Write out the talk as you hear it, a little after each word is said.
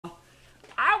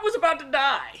about to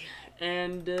die.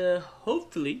 And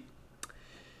hopefully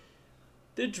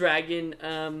the dragon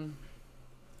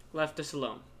left us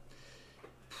alone.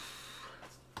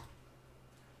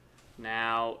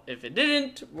 Now, if it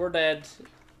didn't, we're dead.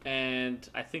 And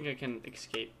I think I can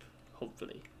escape,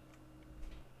 hopefully.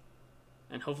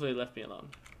 And hopefully it left me alone.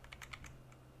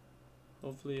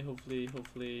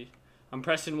 Hopefully. I'm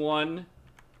pressing 1.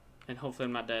 And hopefully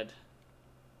I'm not dead.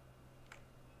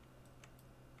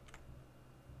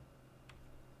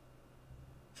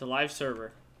 It's a live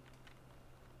server.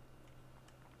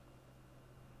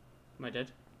 Am I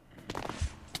dead?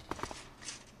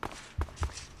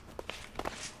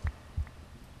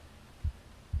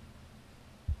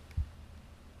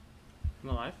 I'm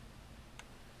alive.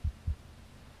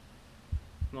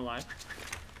 I'm alive.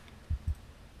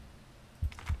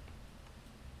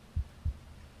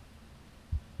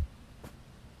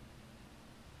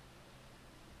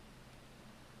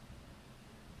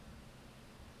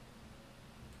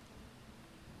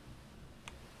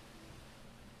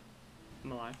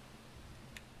 I'm alive.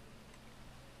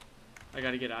 I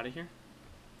gotta get out of here.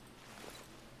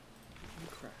 Oh,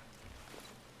 crap.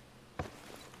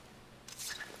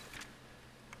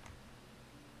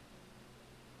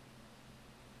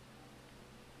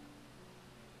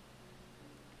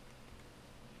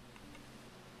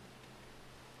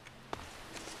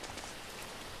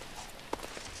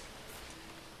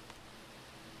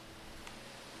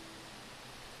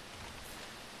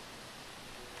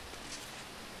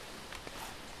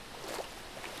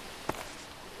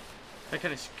 That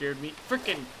kind of scared me.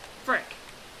 Frickin' frick!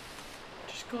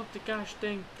 Just go up the gosh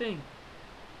dang thing.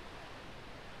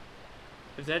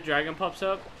 If that dragon pops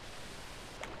up,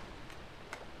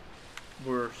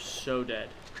 we're so dead.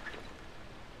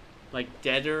 Like,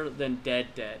 deader than dead.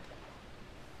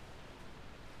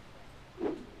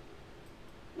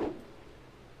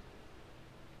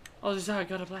 Oh, this is how I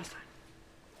got up last time.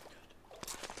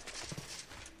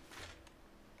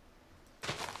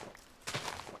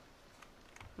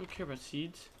 I don't care about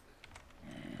seeds.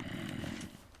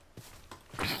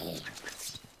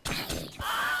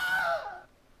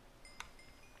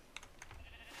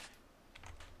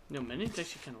 No, Minnie's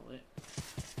actually kind of lit.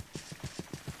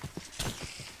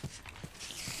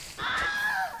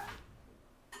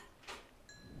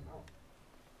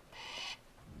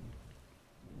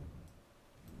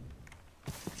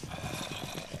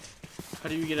 How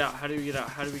do you get out? How do we get out?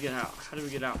 How do we get out? How do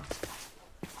we get out?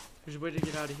 There's a way to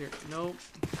get out of here. Nope.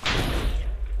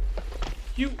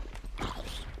 You.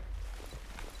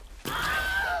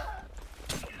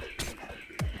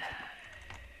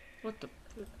 What the?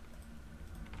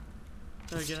 How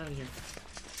do I get out of here?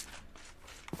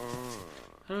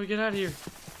 How do we get out of here?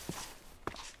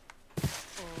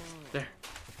 There.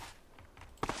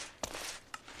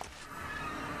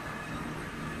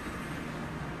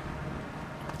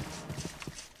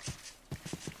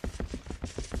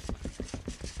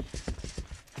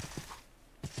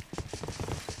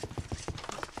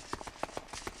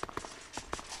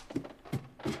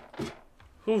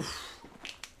 Oof.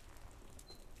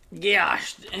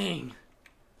 Gosh dang.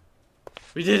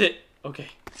 We did it. Okay.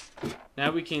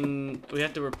 Now we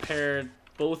have to repair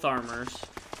both armors.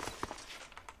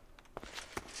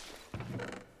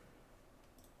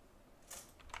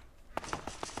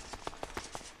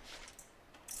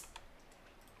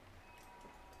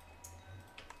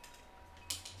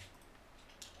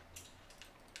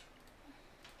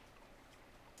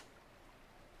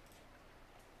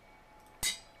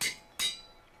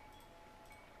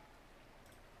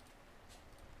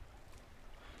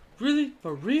 Really?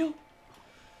 For real?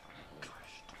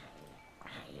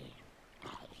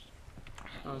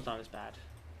 Oh, it's not as bad.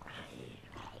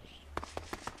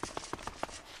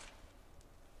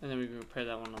 And then we can repair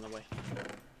that one on the way.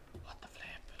 What the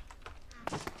flip?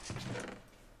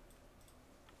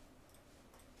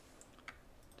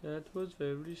 That was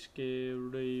very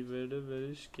scary,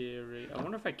 very scary. I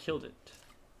wonder if I killed it.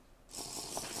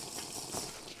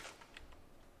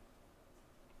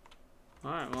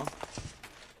 Alright, well.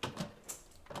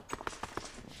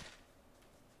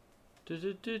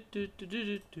 Alright,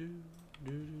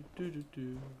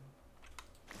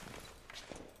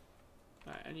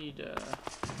 I need to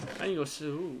go see.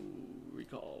 Ooh,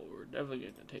 recall. We're definitely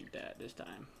gonna take that this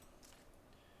time.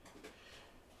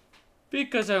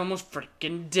 Because I almost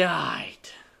freaking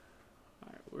died.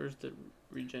 Alright, where's the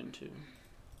regen to?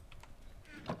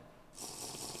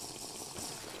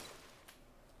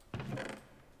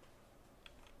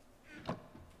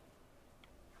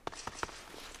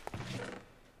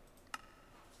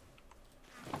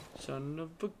 Son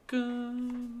of a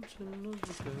gun, son of a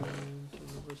gun,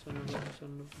 son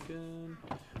of a gun.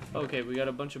 Okay, we got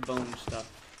a bunch of bone stuff.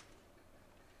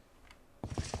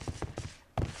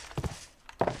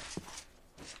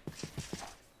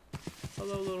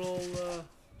 Hello, little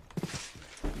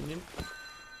nymph.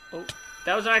 Oh,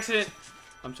 that was an accident.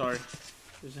 I'm sorry.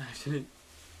 It was an accident.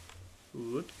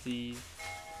 Whoopsie.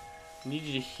 I need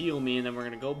you to heal me, and then we're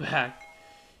gonna go back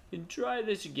and try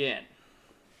this again.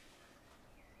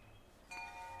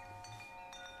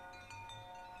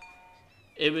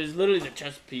 It was literally the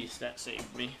chest piece that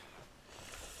saved me.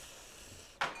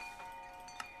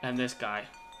 And this guy.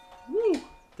 Woo!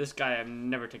 This guy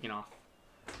I'm never taking off.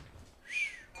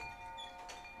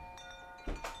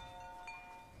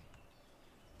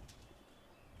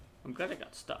 I'm glad I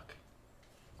got stuck.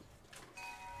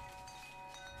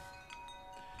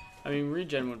 I mean,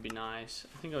 regen would be nice.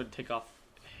 I think I would take off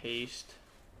haste.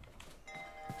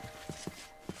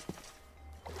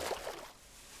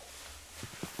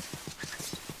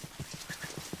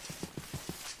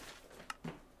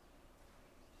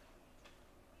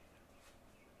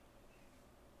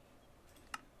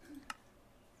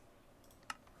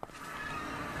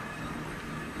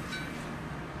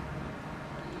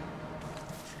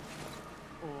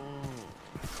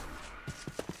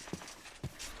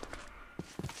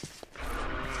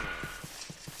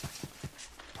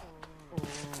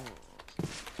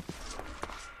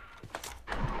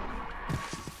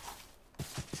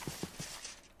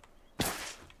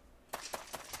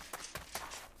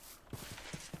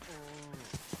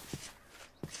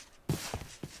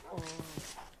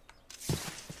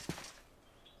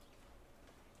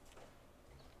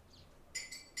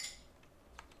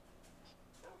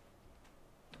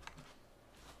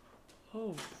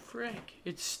 Oh, frick.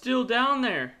 It's still down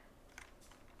there.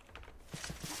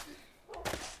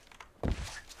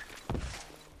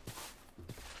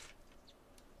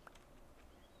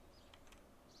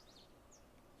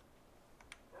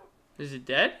 Is it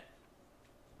dead?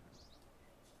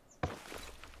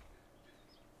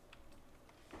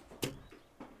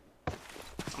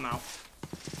 I'm out.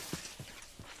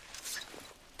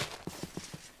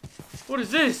 What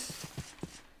is this?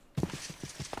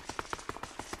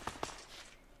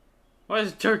 Why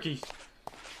is it turkey?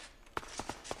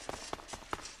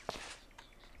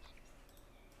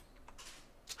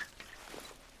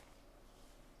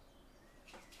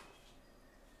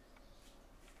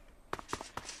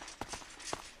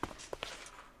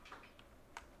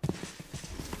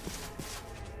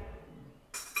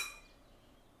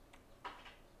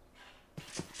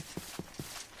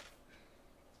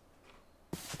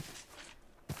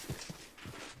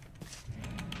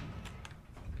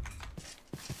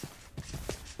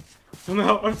 I'm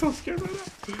out. I'm so scared right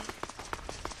now.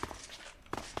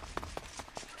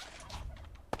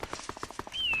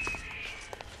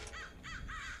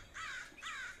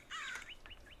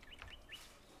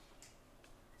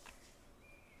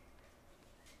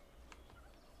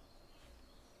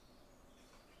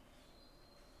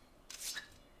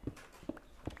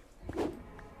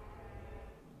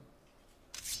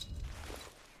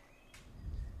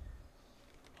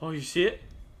 Oh, you see it?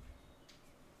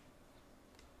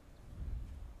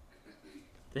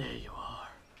 There you are.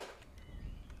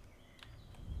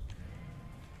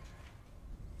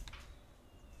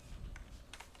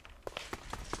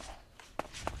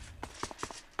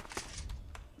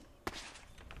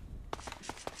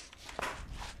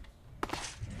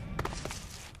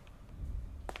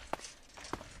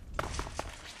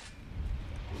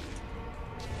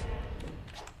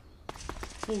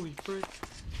 Holy frick.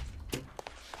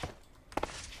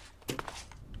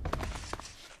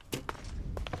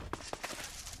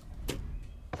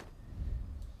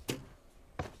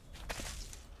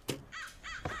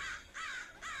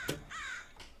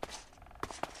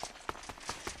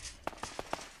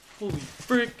 Holy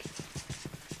frick!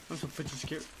 I'm so freaking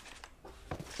scared.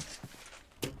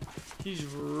 He's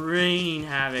raining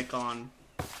havoc on.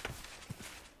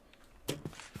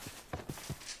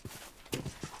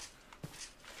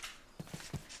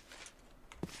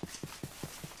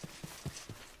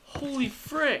 Holy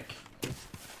frick!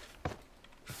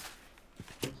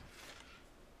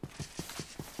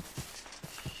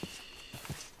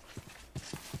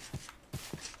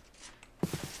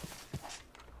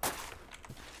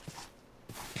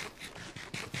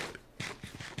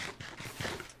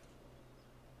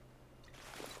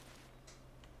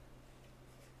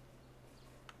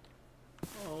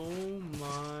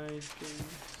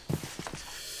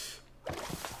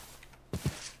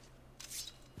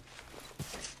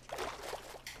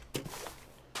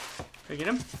 Can I get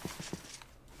him?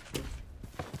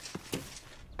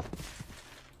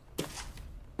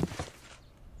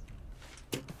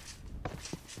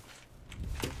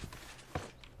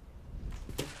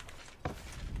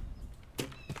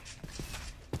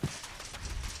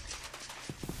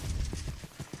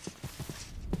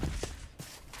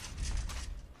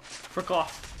 Frick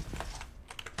off.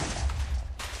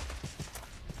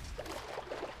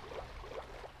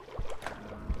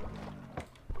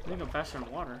 I think I'm faster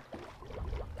in water.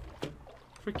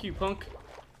 Frick you, punk.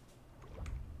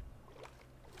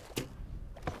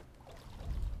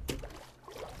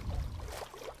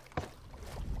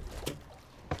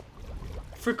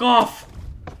 Frick off!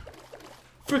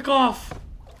 Frick off!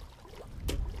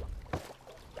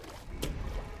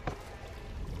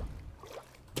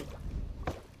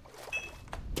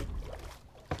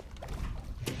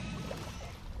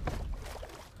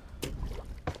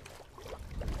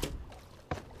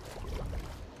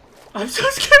 I'm so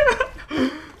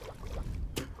scared!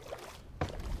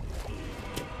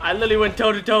 I literally went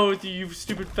toe to toe with you, you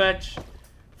stupid fetch.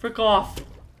 Frick off.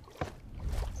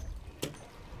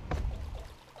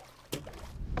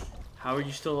 How are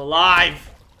you still alive?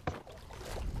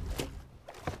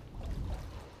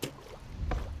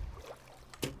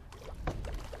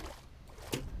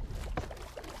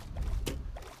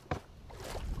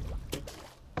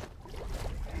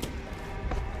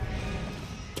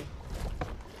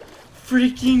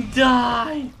 Freaking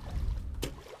die!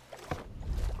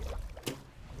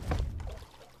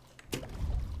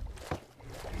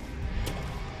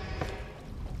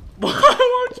 Why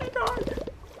won't you die?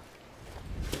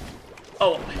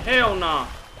 Oh, hell nah.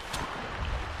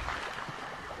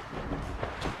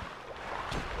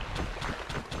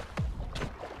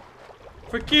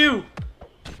 Frick you!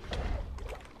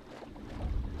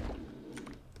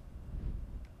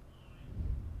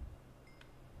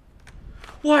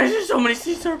 Why is there so many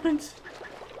sea serpents?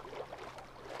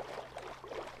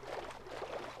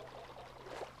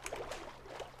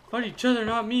 Fight each other,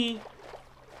 not me.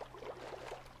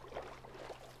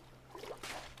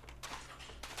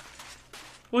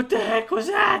 What the heck was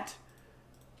that?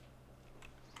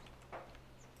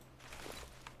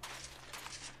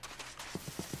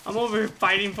 I'm over here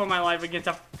fighting for my life against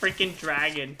a freaking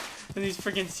dragon. And these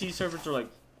freaking sea serpents are like,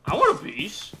 I want a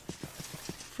piece.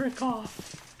 Frick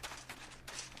off.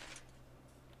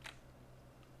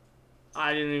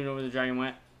 I didn't even know where the dragon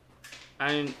went. I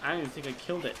didn't even think I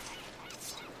killed it.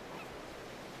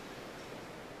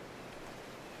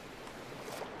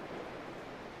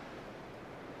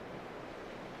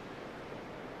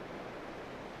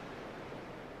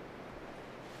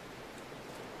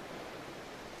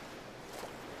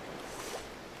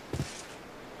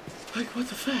 Like, what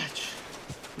the fetch?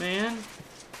 Man.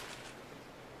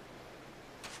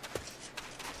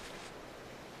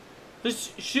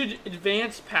 This should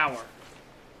advance power.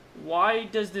 Why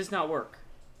does this not work?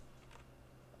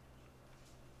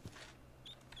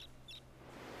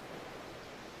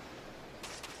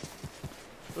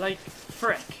 Like,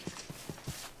 frick.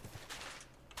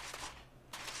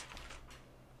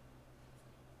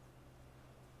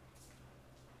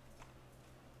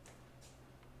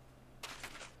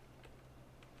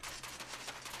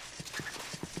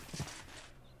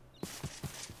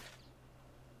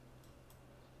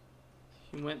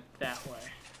 He went that way.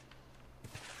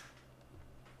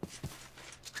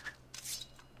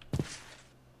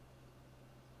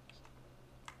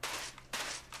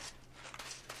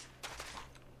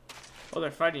 Oh, they're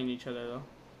fighting each other, though.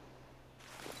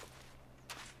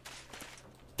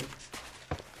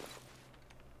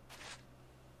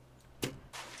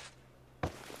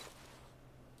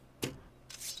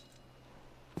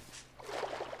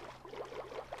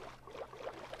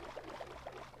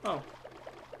 Oh.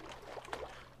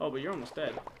 Oh, but you're almost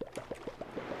dead.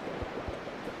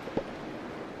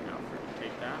 Now,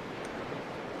 take that.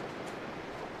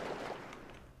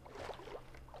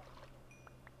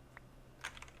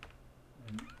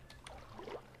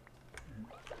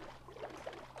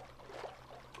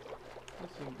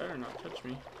 This thing better not touch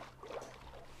me.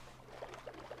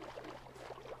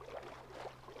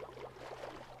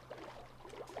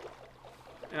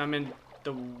 And I'm in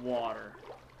the water.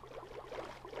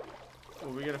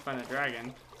 Well, we gotta find the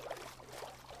dragon.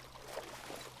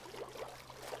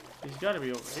 He's gotta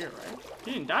be over here, right?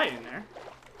 He didn't die in there.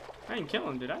 I didn't kill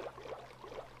him, did I?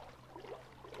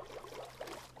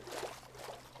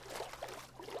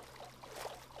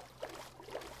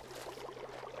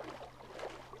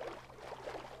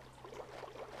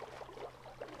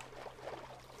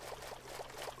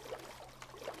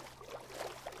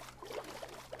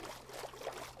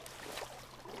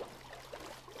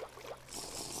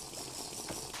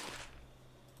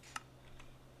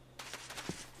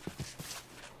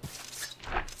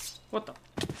 What the?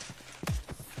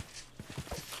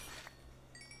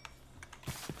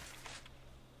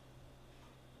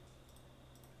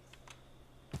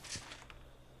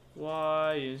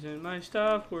 Why isn't my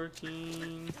stuff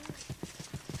working?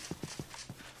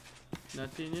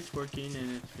 Nothing is working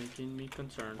and it's making me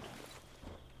concerned.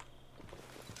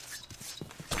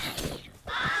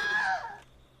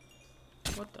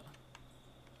 What the?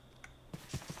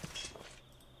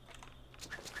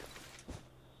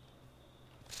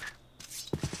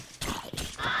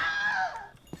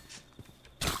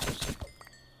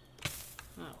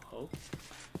 Oh.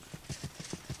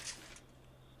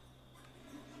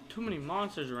 Too many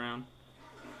monsters around.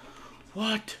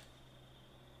 What?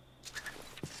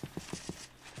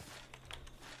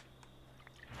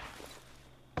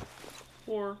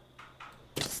 Four.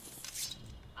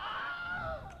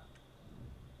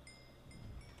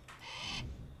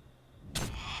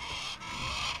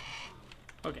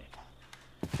 Okay.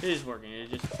 It is working.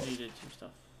 It just needed some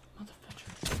stuff.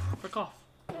 Motherfucker. Frick off.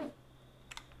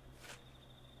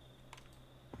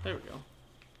 There we go.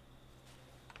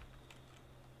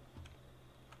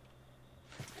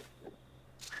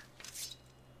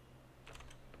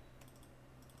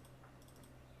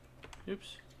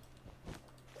 Oops.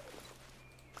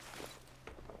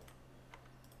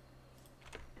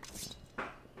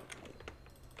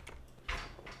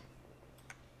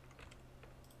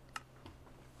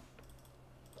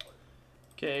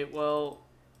 Okay, well,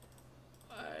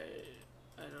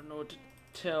 I don't know what to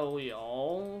tell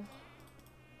y'all.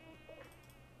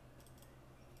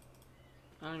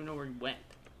 I don't even know where he went.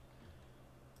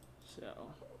 So.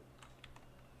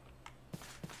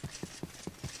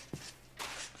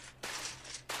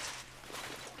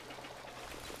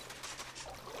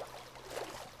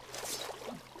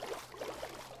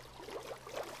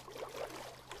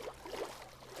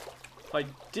 If I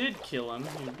did kill him,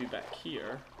 he would be back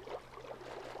here.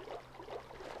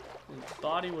 His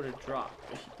body would have dropped.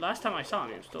 But last time I saw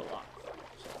him, he was still alive.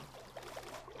 So.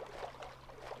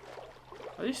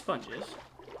 Are these sponges?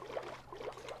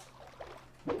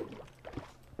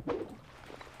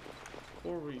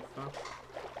 Or reef, huh?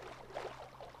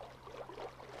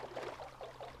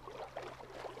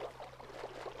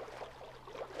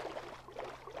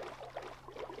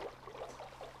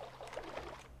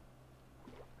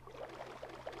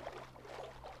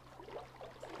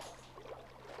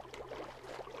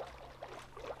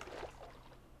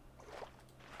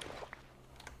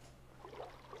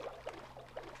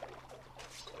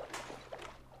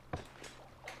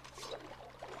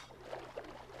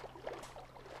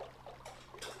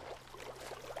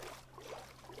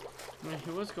 I mean,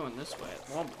 he was going this way at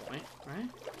one point, right?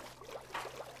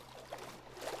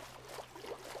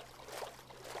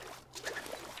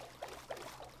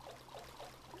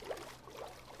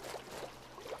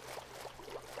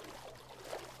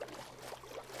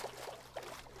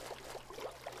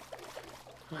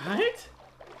 Right?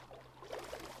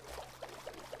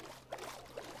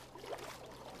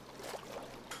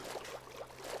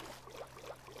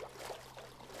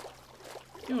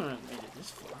 You don't have made it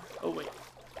this far. Oh, wait.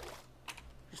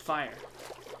 There's fire.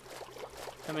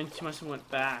 That means she must have went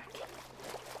back.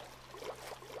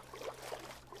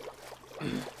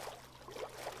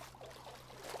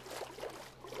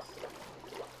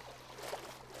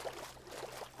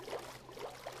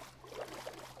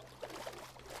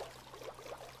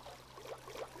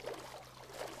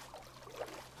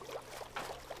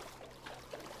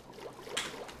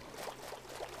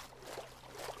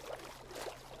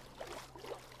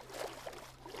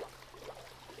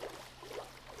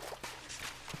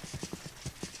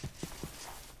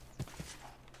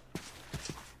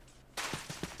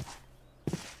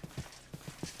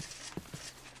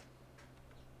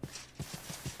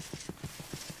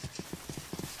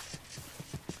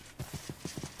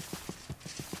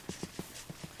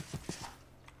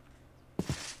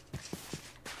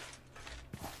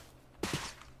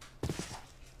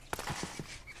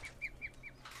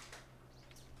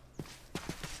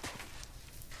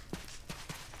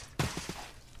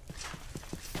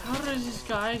 How does this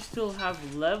guy still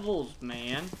have levels,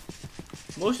 man?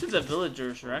 Most of the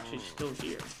villagers are actually still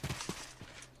here.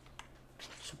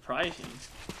 Surprising.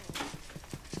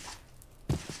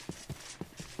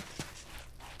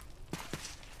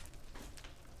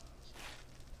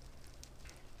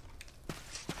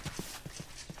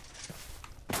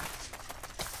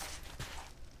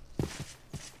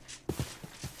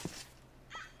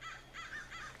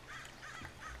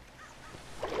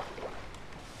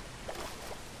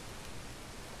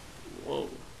 Whoa.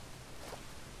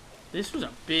 This was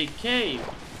a big cave.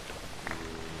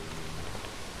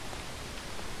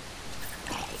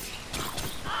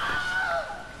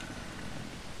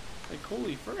 Like,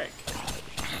 holy frick.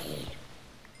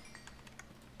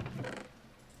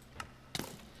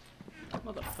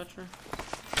 Motherfucker.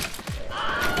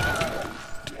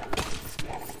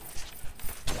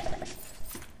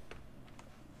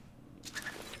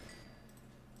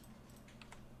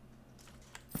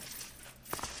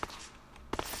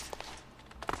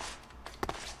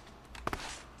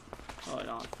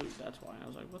 that's why. I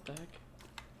was like, what the heck?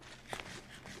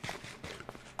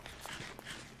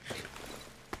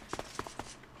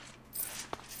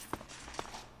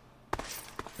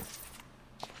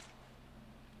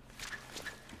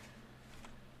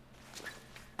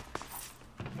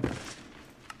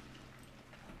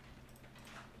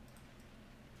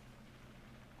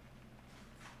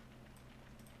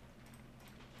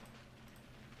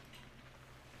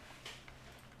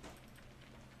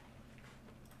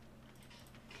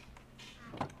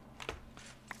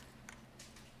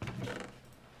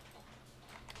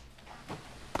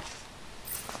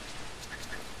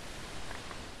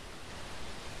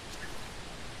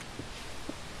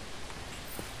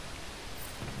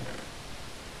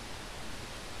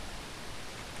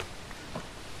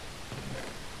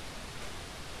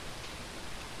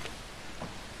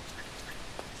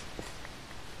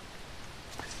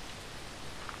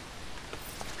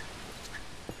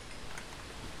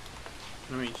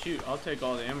 I mean, shoot, I'll take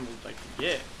all the emeralds I can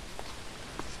get.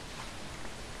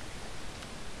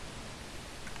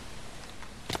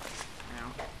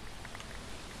 Ow.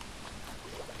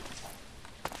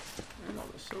 And all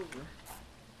the silver.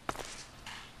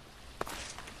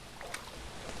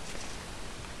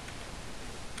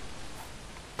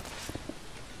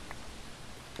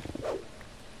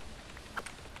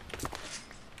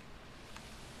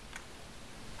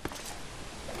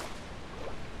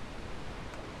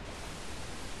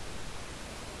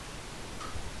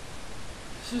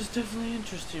 This is definitely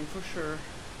interesting for sure.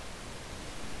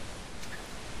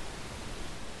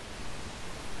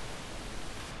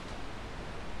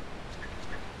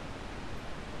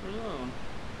 Hello.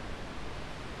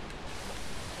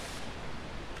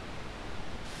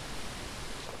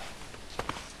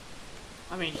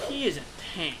 I mean, he is a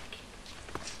tank.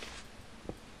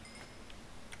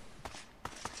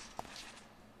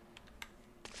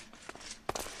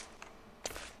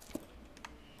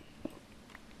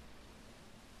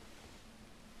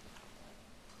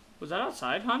 Was that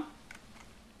outside, hon?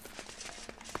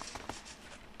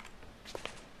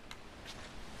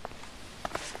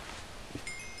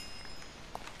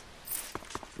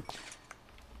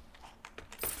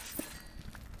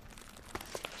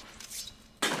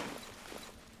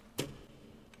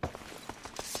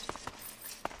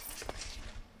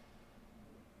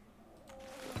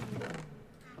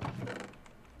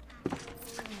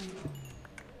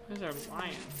 Where's our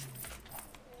lion?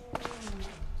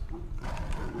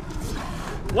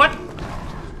 What?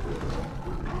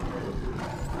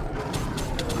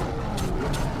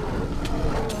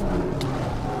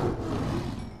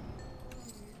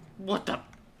 What the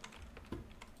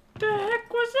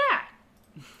heck was that?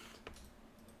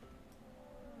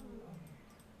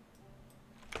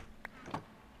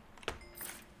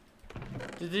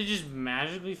 Did they just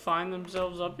magically find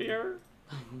themselves up here?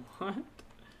 What?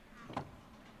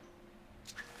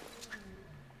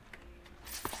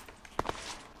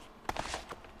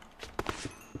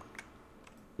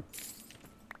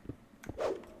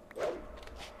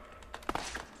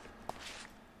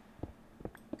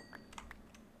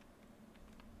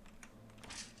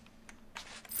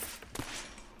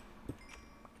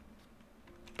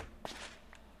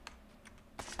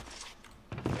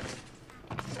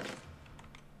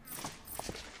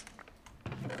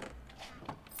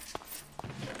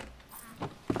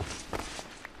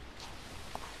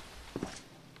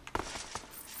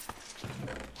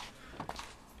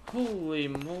 Holy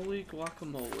moly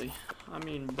guacamole. I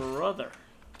mean, brother.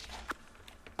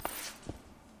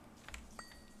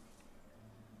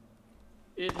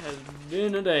 It has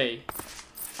been a day.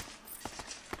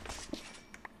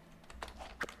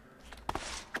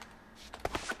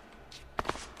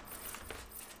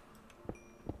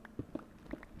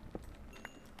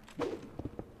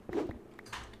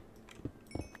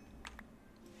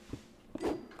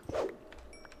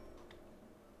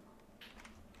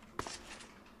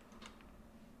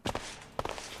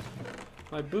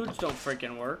 My boots don't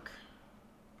freaking work.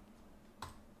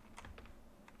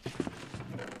 I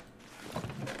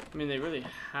mean, they really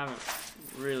haven't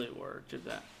really worked, if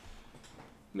that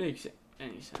makes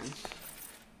any sense.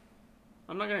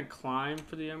 I'm not gonna climb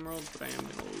for the emeralds, but I am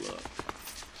gonna look.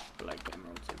 I like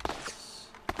emeralds like this.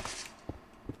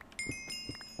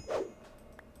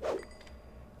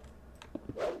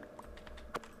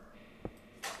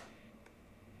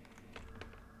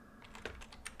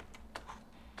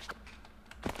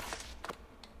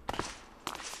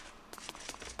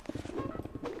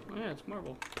 Yeah, it's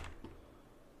marble.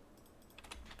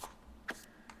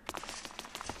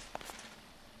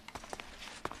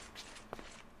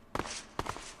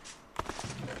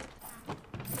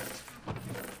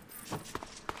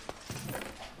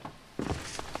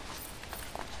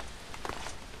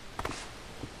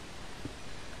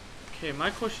 Okay,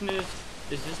 my question is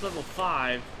this level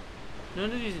 5? None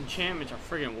of these enchantments are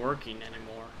friggin' working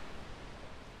anymore.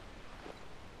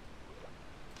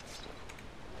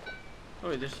 Oh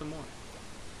wait, there's some more.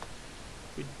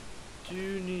 We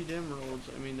do need emeralds.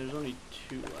 I mean, there's only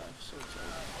 2 left, so it's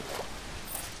like...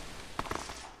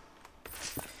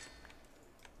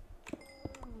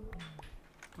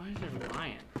 Why is there a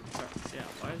lion? Yeah,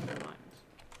 why is there lions?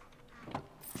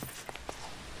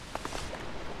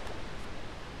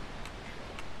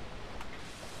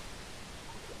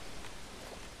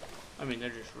 I mean,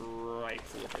 they're just right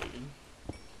for the taking.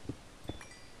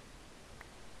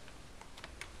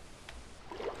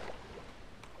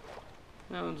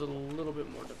 That one's a little bit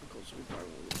more difficult, so we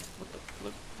probably won't. What the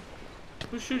flip?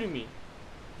 Who's shooting me?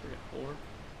 Forget whore.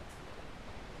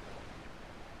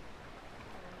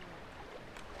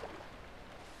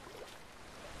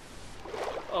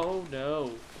 Oh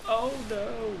no. Oh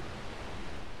no.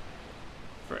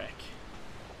 Frick.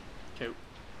 Okay.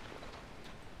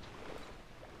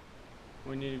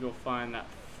 We need to go find that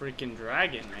freaking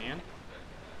dragon, man.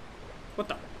 What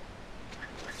the?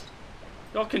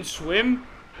 Y'all can swim?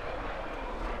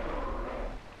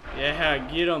 Yeah,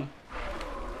 get him.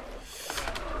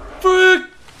 Frick!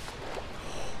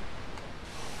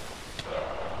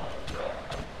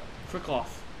 Frick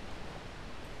off.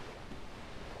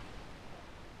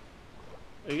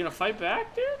 Are you gonna fight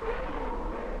back, dude?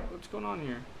 What's going on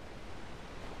here?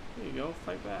 There you go,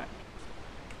 fight back.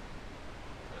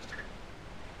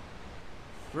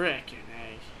 Frickin'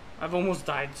 A. I've almost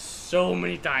died so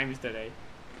many times today.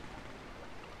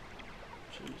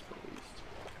 Jeez Louise.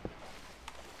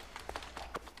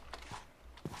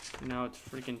 Now it's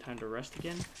freaking time to rest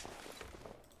again.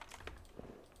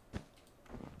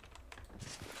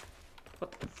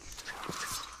 What the?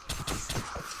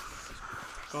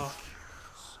 God.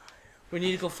 We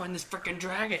need to go find this freaking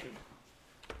dragon.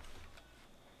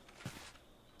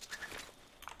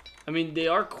 I mean, they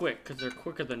are quick because they're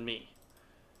quicker than me.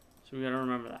 So we gotta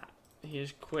remember that. He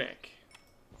is quick.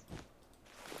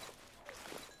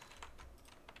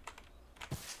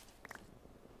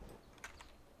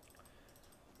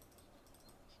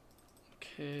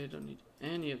 Okay, don't need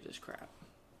any of this crap.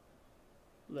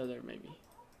 Leather, maybe.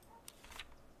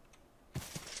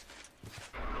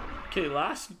 Okay,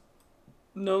 last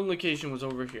known location was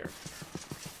over here.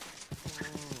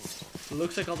 It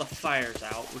looks like all the fire's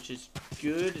out, which is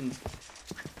good and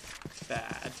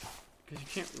bad.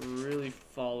 Because you can't really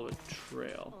follow a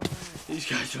trail. These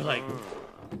guys are like,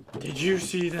 did you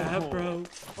see that, bro?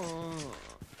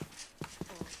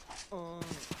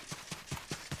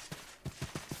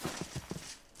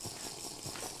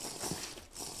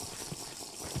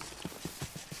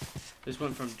 This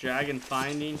went from dragon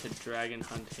finding to dragon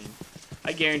hunting.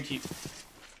 I guarantee you,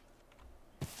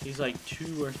 he's like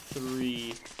 2 or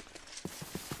 3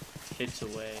 hits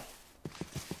away.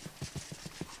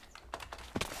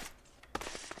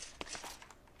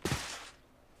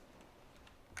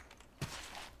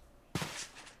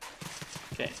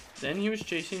 Okay, then he was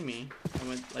chasing me. I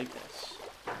went like this.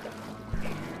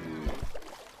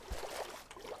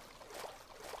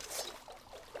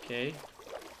 Okay.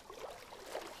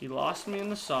 He lost me in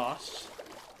the sauce.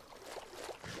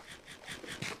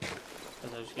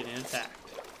 Because I was getting attacked.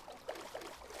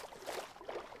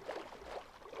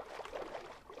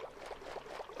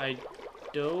 I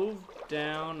dove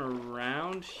down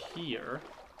around here.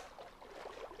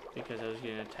 Because I was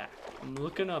getting attacked. I'm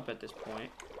looking up at this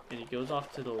point. And he goes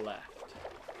off to the left.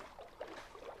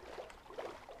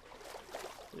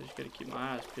 I just gotta keep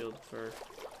my eyes peeled for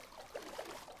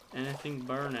anything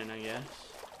burning, I guess.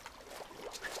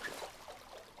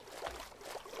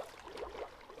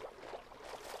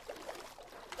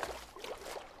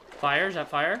 Fire? Is that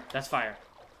fire? That's fire.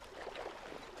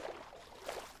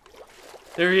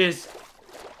 There he is.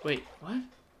 Wait, what?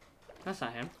 That's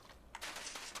not him.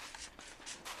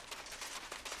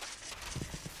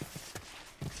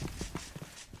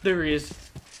 There he is.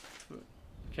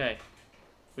 Okay.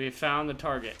 We found the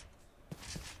target.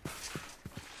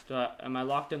 Am I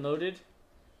locked and loaded?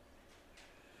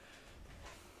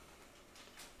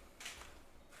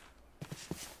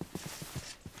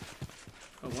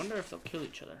 I wonder if they'll kill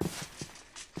each other.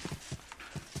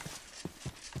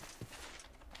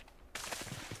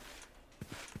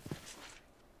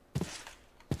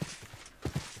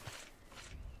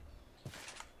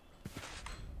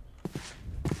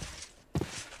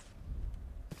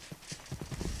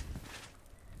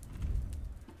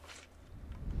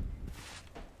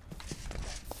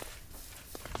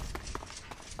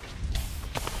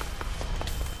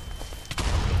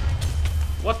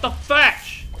 What the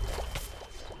fetch?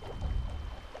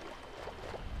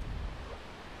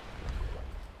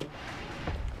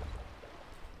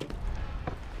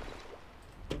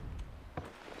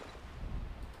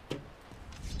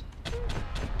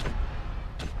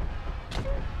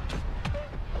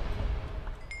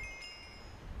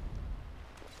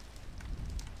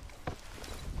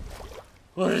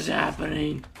 What is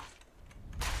happening?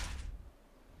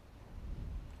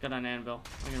 Got an anvil.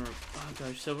 I'm gonna. Oh, do I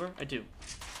have silver? I do.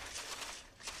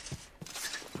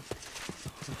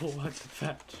 What the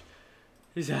fetch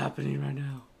is happening right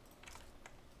now?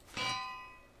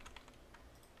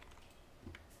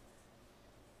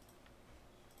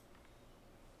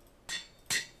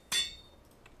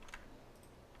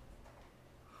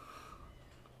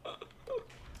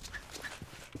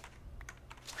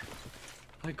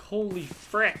 Like, holy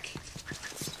frick.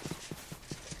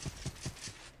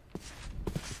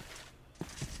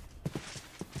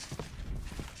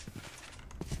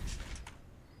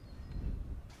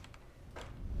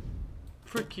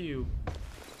 Frick you.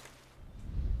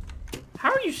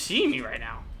 How are you seeing me right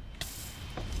now?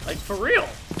 Like, for real.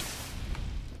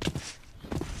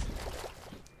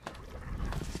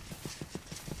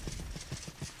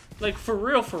 Like, for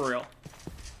real, for real.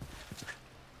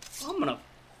 I'm gonna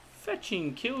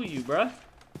fetching kill you, bruh.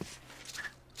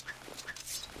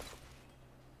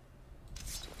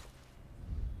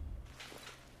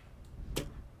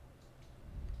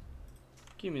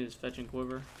 Give me this fetching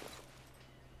quiver.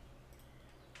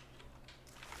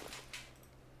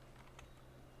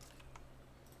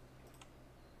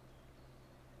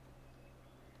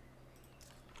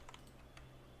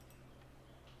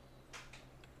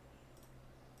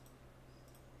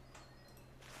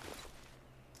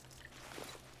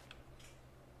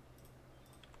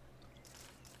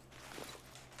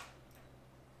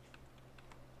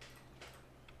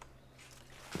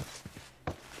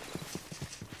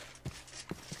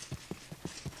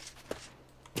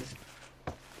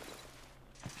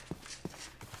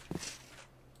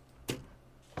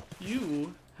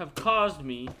 You have caused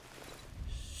me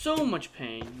so much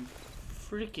pain, you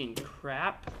freaking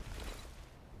crap.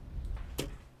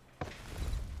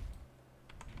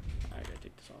 I gotta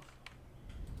take this off.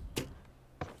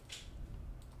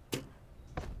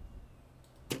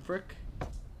 Frick.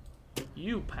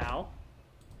 You, pal.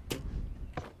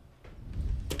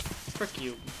 Frick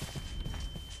you.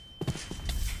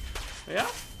 Yeah?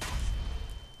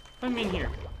 I'm in here.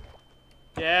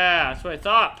 Yeah, that's what I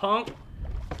thought, punk.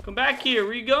 Come back here,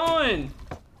 where you going?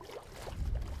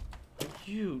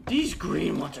 You, these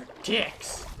green ones are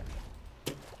dicks.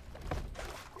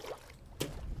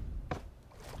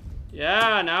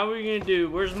 Yeah, now what are you gonna do?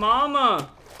 Where's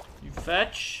mama? You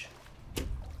fetch.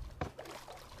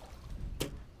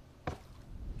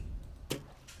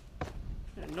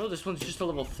 I know this one's just a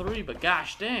level 3, but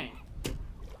gosh dang.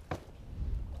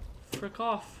 Frick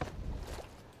off.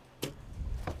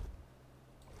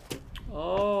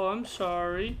 Oh, I'm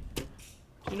sorry. Do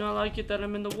you not like it that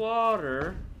I'm in the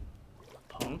water?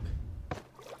 Punk.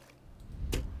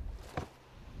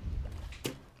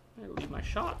 I leave my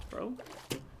shots, bro.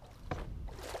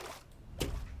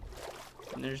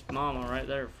 And there's Mama right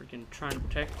there, freaking trying to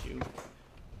protect you. I'm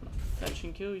gonna fetch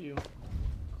and kill you,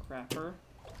 crapper.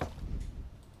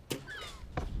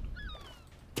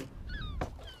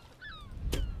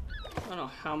 I don't know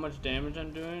how much damage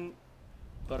I'm doing,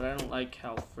 but I don't like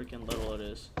how freaking little it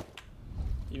is.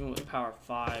 Even with power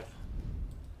 5.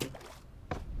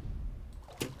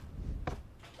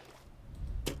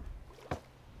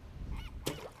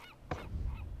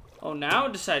 Oh, now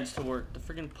it decides to work. The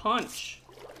freaking punch.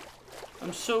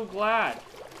 I'm so glad.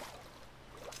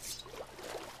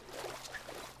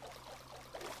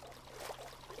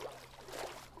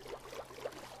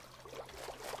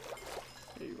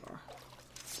 There you are.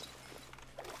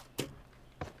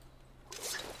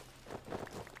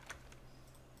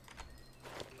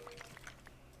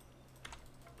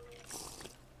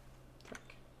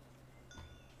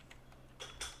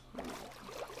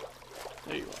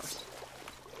 There you are.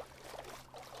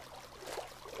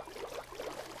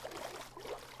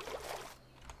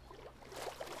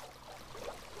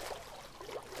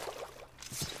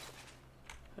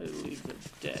 I leave the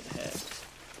dead head.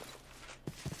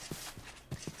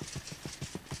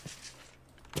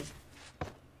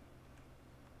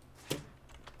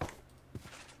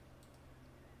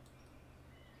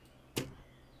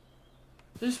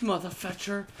 This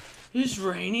motherfetcher is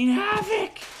raining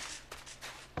havoc!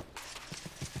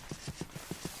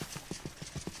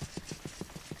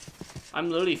 I'm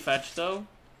literally fetched though,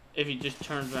 if he just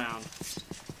turns around.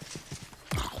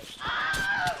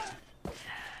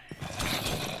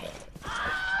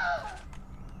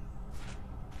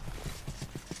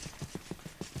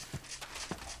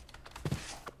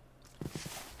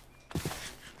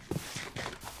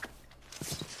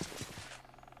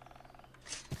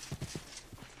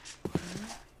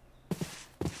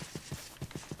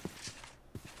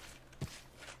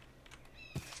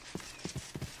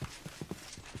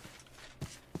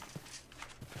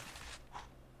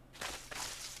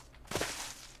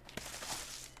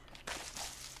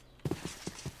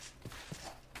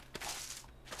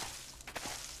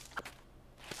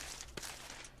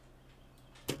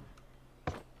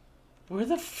 Where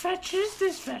the fetch is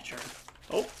this fetcher?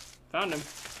 Oh, found him.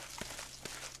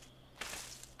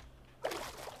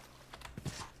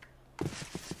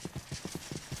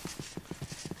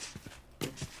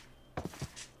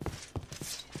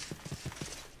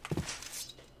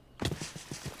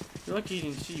 You're lucky he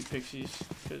didn't see you, pixies,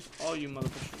 because all you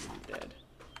motherfuckers would be dead.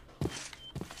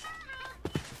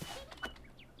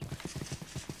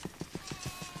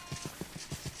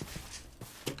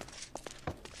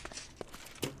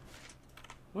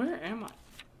 Where am I?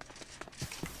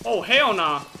 Oh, hell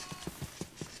nah.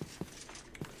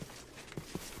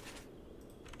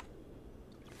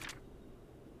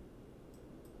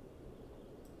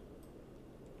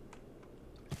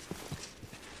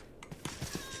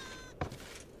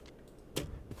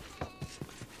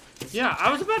 Yeah,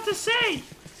 I was about to say.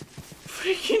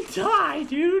 Freaking die,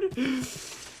 dude.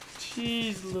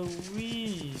 Jeez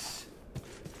Louise.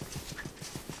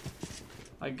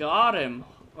 I got him.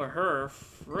 Or her.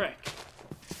 Frick.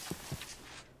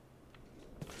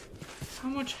 How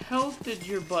much health did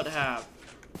your butt have?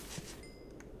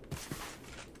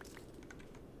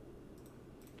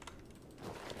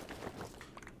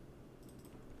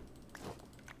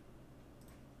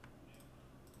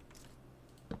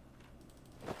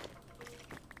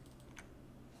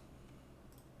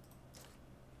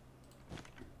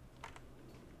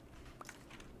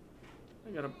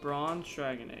 I got a bronze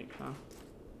dragon egg, huh?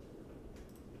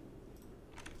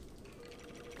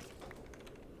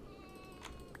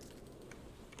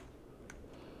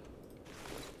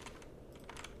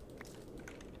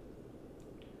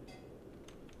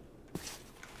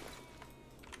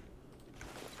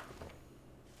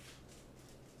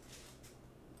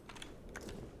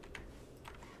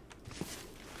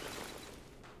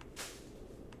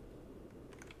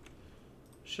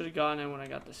 Should have gotten it when I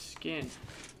got the skin.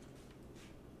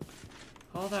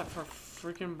 All that for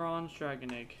freaking bronze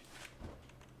dragon egg.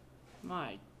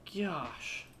 My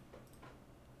gosh.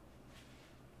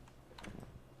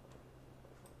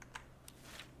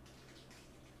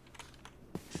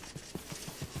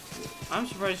 I'm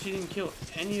surprised he didn't kill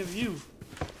any of you,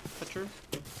 Butcher.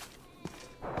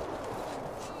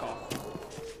 Fuck off.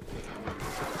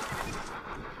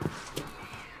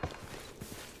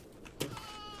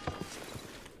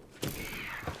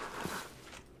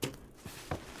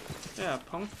 Yeah,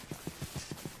 punk.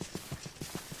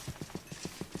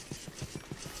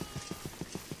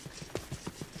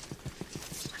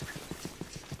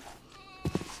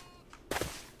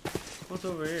 What's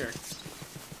over here?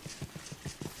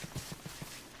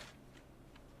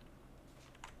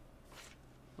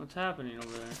 What's happening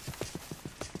over there?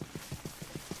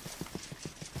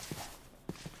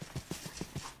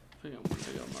 Big old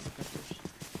motherfuckers.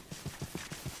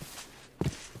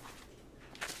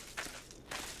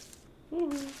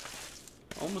 Woo!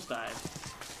 Almost died.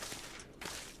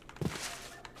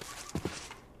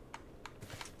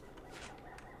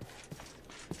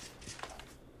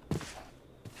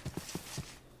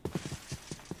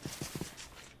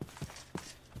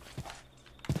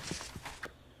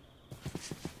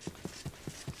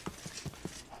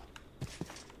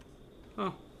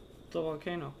 Oh, the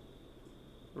volcano.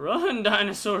 Run,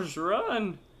 dinosaurs,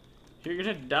 run! You're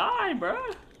gonna die,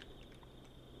 bruh!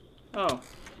 Oh.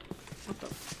 What the?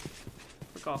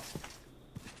 Frick off.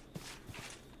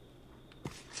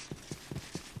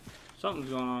 Something's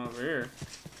going on over here.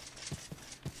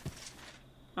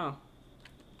 Oh.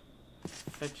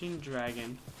 Fetching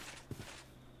dragon.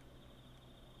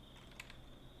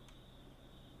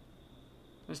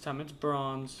 This time it's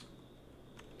bronze.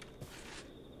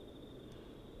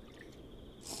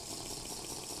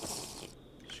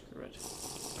 Screw it.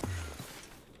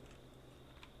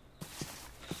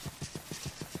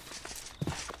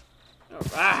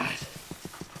 Alright.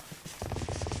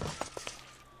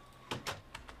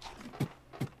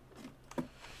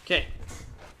 Okay.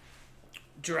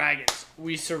 Dragons.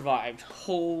 We survived.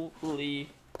 Holy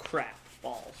crap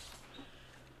balls.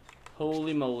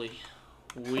 Holy moly.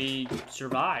 We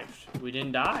survived. We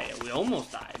didn't die. We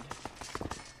almost died.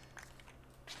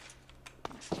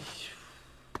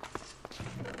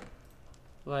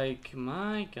 Like,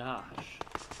 my gosh.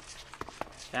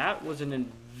 That was an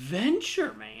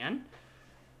adventure, man.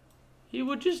 He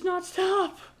would just not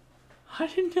stop. I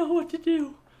didn't know what to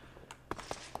do.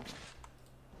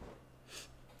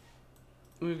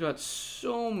 We've got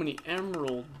so many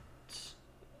emeralds.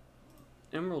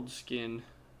 Emerald skin.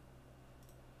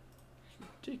 It's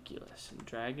ridiculous. And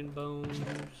dragon bones.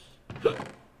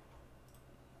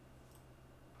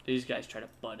 These guys try to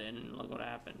butt in and look what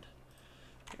happened.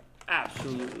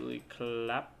 Absolutely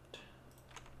clapped.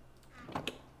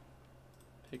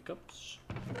 Hiccups.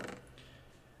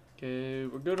 Okay,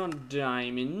 we're good on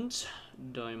diamonds.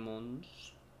 Diamonds.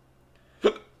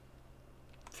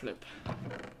 Flip.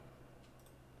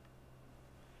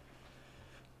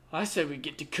 I said we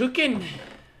get to cooking.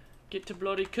 Get to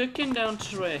bloody cooking down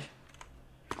today.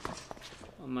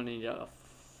 I'm gonna need a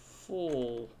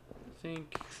full. I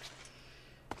think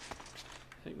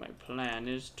my plan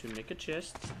is to make a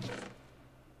chest.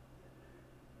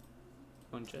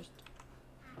 One chest.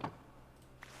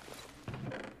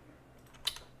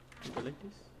 Go like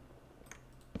this.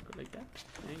 Go like that.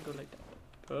 And go like that.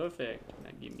 Perfect. Now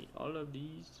give me all of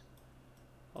these.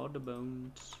 All the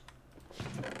bones.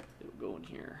 They will go in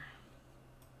here.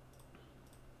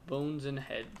 Bones and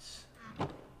heads.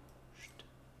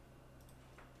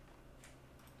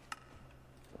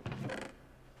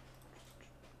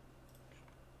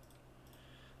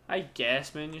 I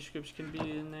guess manuscripts can be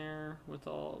in there with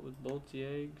both the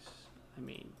eggs. I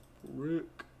mean,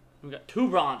 Rick. We got 2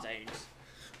 bronze eggs.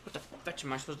 What the fetch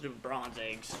am I supposed to do with bronze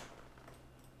eggs?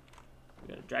 We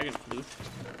got a dragon flute.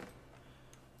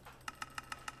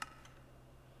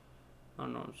 I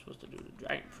don't know what I'm supposed to do with the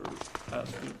dragon flute,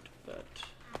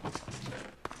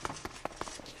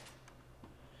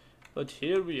 but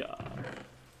here we are.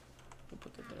 We'll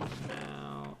put that there for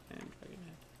now, and dragon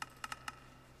head.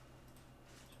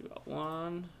 So we got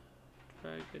 1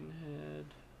 dragon head.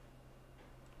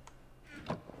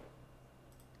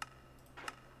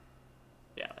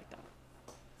 Yeah, like that.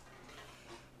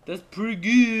 That's pretty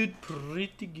good,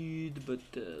 but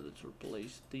let's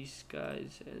replace these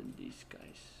guys and these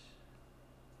guys.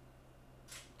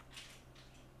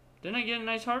 Didn't I get a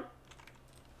nice heart?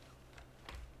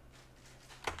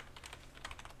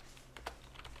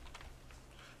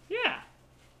 Yeah.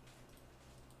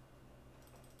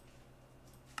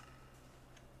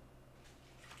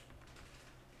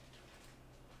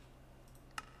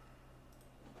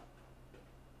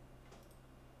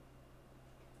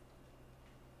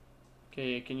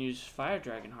 Okay, I can use fire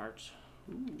dragon hearts.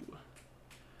 Ooh.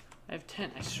 I have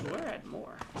 10. I swear I had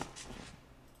more.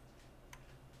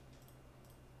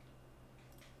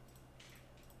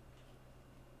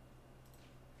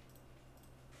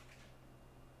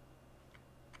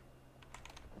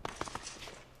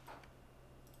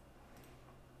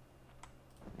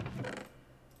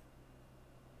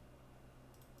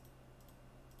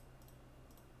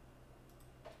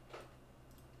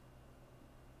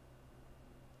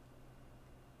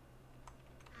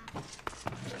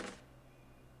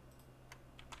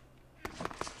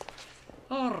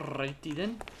 Alrighty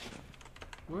then.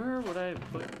 Where would I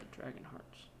have put the dragon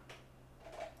hearts?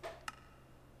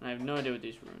 I have no idea what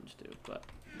these runes do, but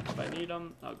if I need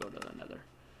them, I'll go to the nether.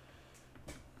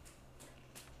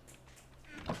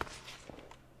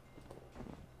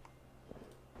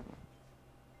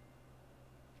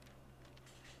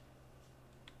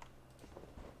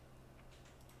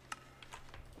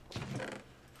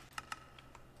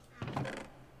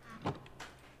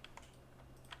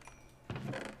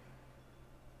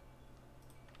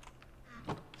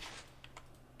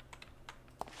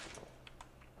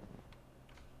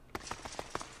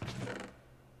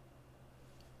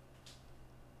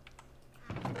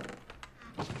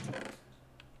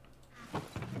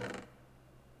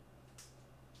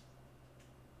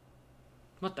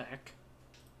 What the heck?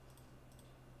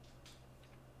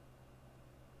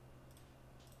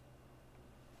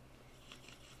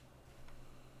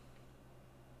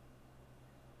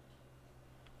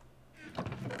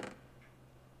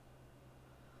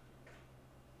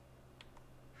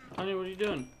 Honey, what are you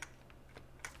doing?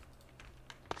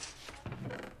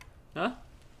 Huh?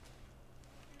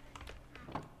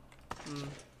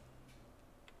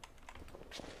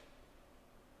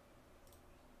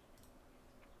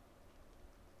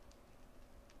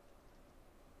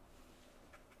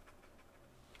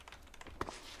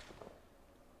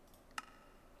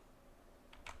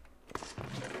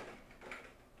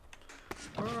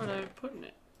 Where would I be putting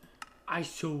it? I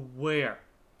swear.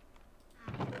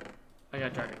 I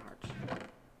got dragon hearts.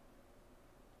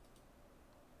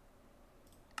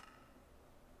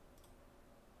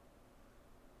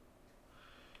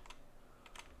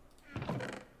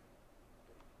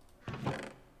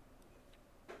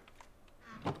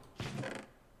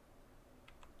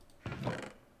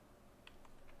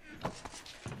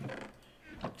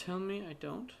 Tell me I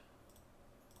don't.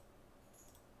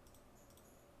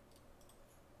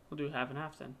 We'll do half and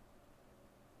half then.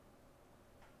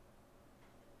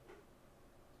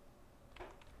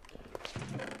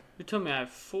 You told me I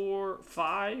have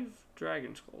 5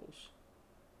 dragon skulls.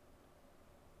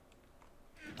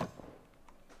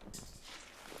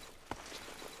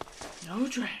 No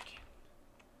dragon.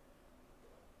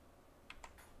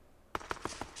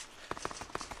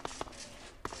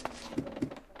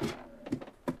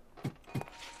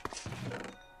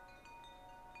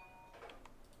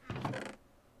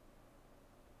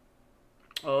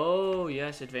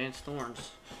 yes, advanced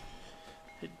thorns.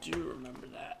 I do remember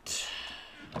that.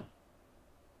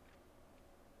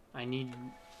 I need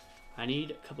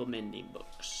a couple mending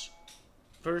books.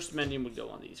 First mending would go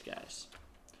on these guys.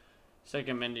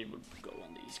 Second mending would go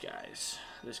on these guys.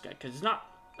 This guy, because it's not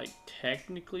like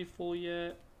technically full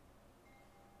yet.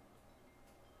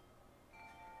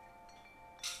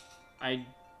 I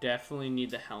definitely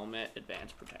need the helmet,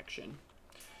 advanced protection.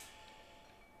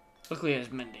 Luckily it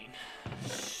has mending.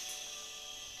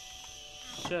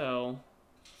 So,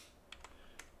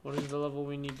 what is the level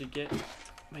we need to get?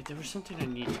 Wait, there was something I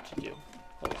needed to do.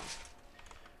 Hold on.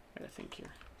 I gotta think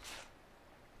here.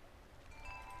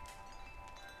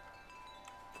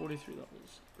 43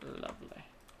 levels. Lovely.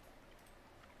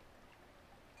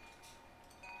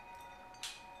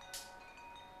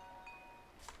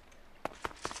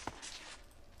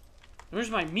 Where's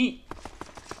my meat?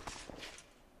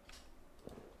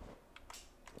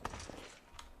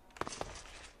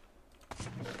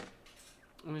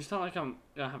 I mean, it's not like I'm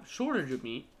gonna have a shortage of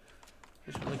meat.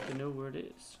 I just would like to know where it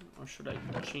is. Or should I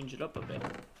change it up a bit?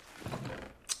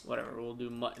 Whatever, we'll do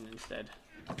mutton instead.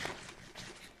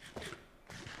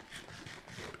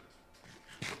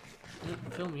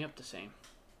 Doesn't fill me up the same.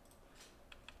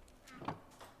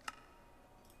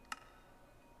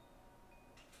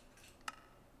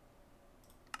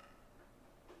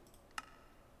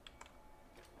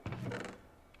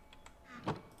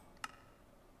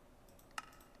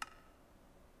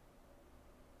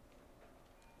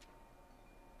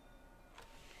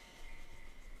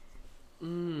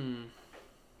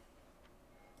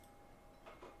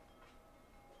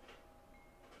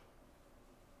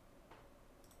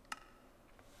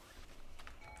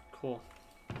 Cool.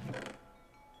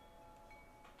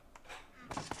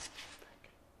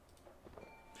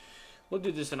 We'll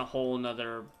do this in a whole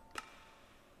nother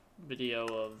video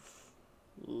of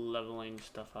leveling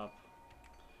stuff up.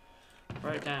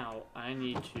 Right now, I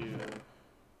need to...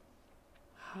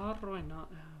 How do I not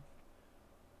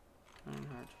have... Iron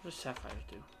hearts? What does sapphire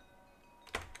do?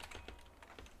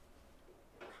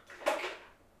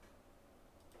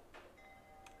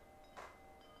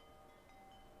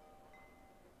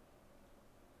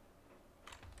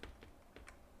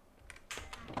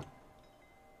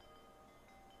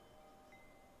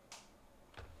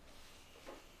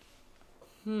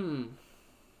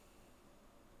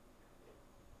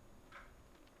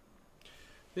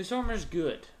 This armor's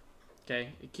good.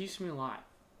 Okay? It keeps me alive.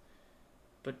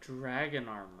 But dragon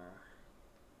armor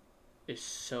is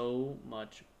so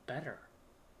much better.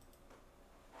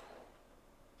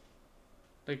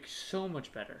 Like, so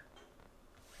much better.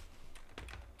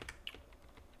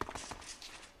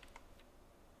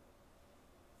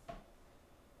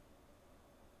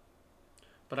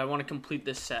 But I want to complete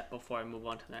this set before I move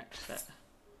on to the next set.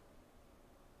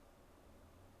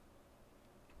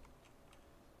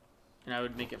 And I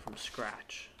would make it from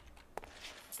scratch.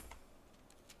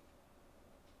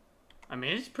 I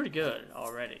mean, it's pretty good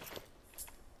already.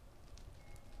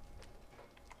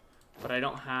 But I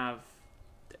don't have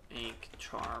the ink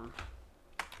charm.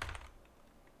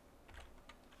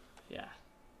 Yeah.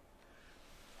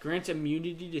 Grants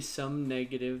immunity to some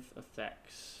negative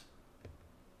effects.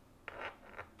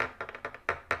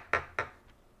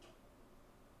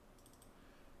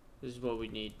 This is what we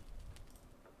need.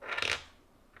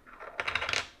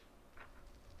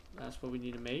 That's what we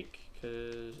need to make,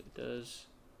 because it does...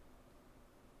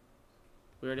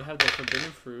 We already have the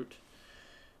forbidden fruit.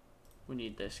 We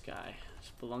need this guy.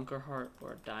 Spelunker heart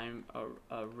or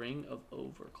a ring of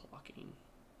overclocking.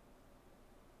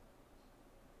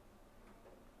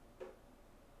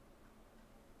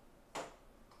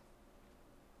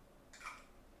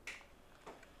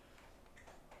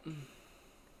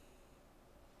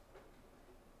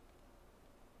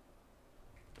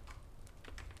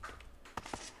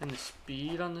 And the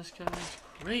speed on this guy is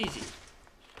crazy.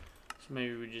 So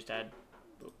maybe we just add...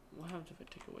 What happens if I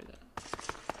take away that?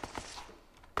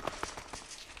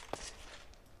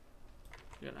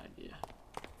 I got an idea.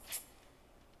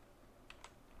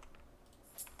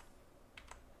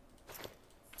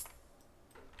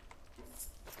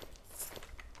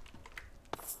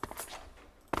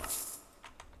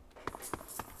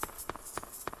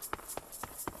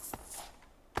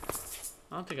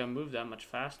 I don't think I moved that much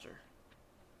faster.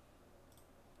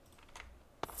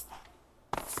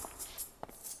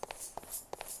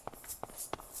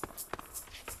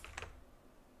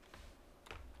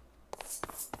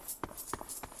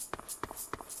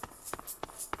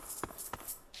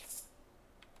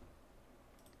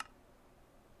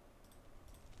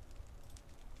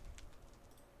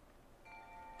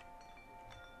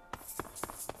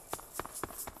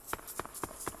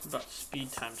 About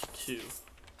speed times 2.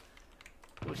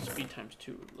 What speed times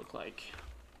 2 would look like.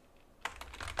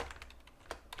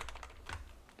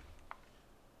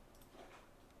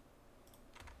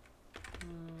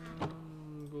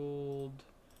 Gold,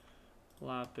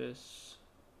 lapis.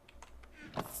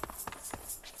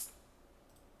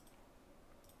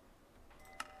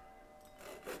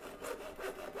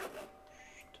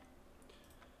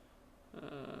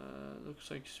 Looks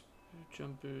like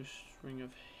jump boost, ring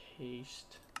of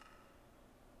haste,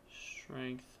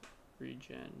 strength,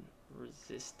 regen,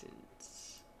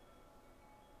 resistance.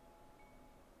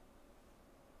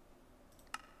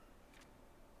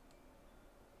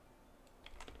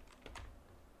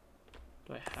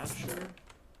 Do I have sure?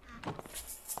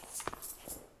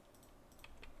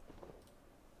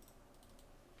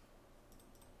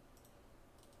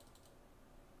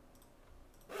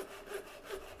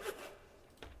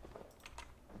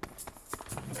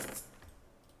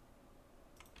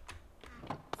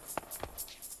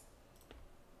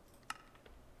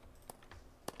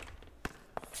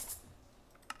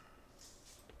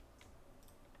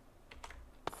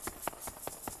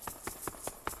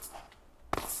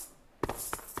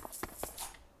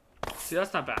 See,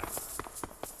 that's not bad.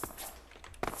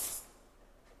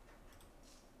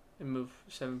 And move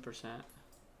 7%.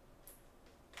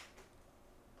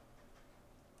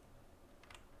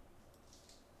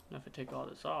 Now if I take all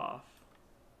this off,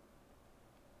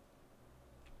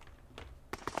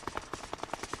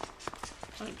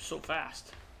 I'm so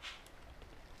fast.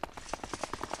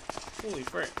 Holy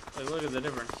frick. Like, look at the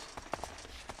difference.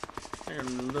 I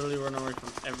can literally run away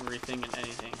from everything and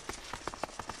anything.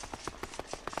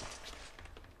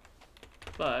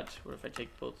 But what if I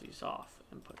take both these off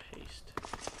and put haste?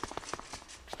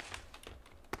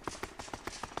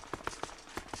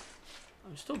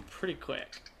 I'm still pretty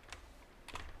quick.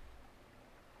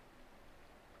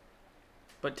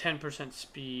 But 10%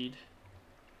 speed.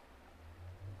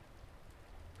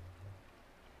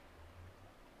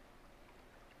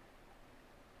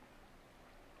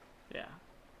 Yeah,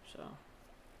 so.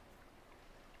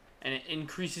 And it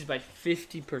increases by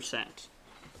 50%.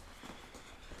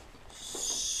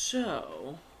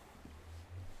 So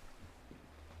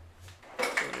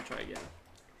let me try again.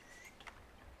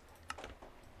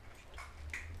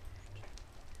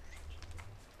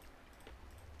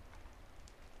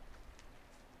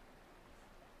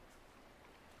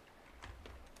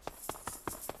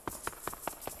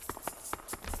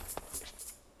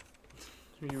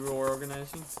 Are you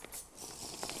reorganizing?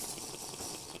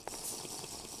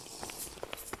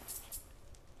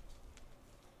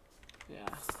 Yeah,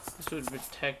 this would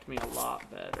protect me a lot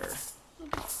better.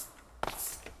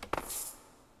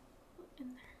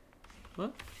 In there.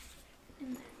 What?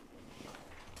 In there.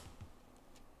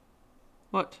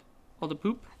 What? All the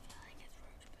poop? I feel like it's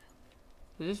roach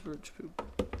poop. It is roach poop.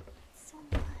 So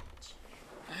much.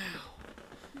 Ow.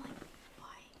 I'm like,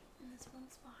 why in this one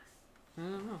spot? I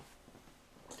don't know.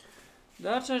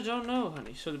 That I don't know,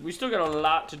 honey. So we still got a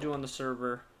lot to do on the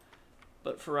server.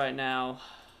 But for right now,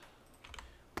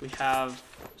 we have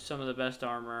some of the best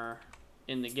armor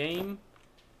in the game.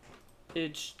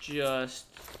 It's just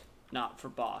not for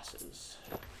bosses.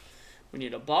 We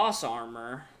need a boss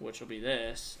armor, which will be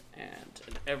this, and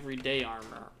an everyday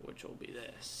armor, which will be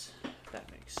this. If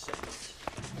that makes sense.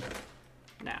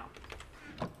 Now,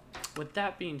 with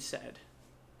that being said,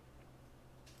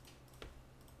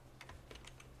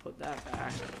 put that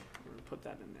back. We're gonna put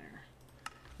that in there.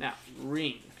 Now,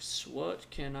 rings. What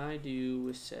can I do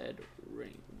with said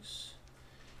rings?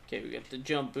 Okay, we got the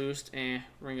jump boost,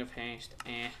 ring of haste,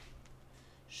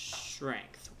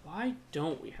 strength. Why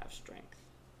don't we have strength?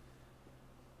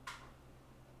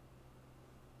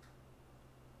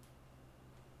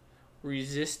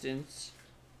 Resistance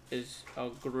is a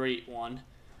great one.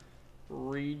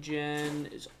 Regen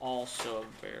is also a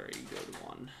very good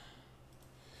one.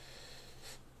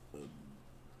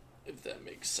 If that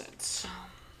makes sense.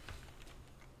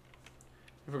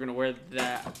 If we're gonna wear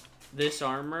this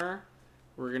armor,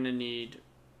 we're gonna need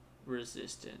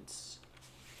resistance,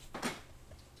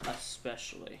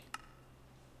 especially.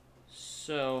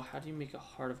 So how do you make a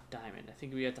heart of diamond? I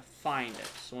think we have to find it.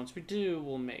 So once we do,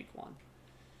 we'll make one.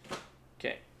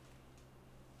 Okay.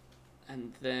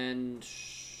 And then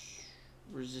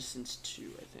resistance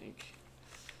 2, I think.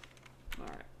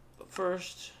 Alright, but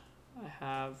first I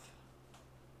have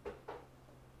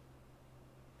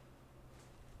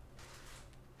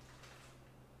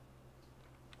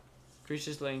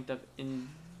increases length of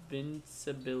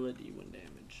invincibility when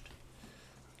damaged.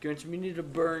 Grants immunity to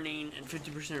burning and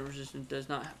 50% resistance, does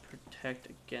not protect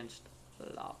against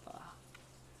lava.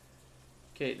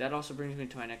 Okay, that also brings me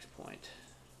to my next point.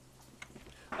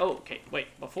 Oh, okay. Wait.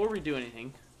 Before we do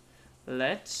anything,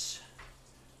 let's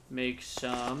make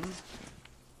some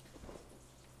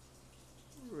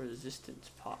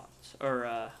resistance pots.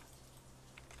 Or,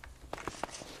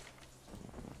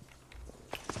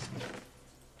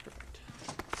 perfect.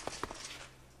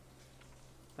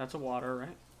 That's a water,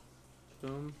 right?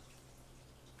 Boom.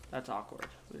 That's awkward.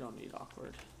 We don't need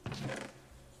awkward.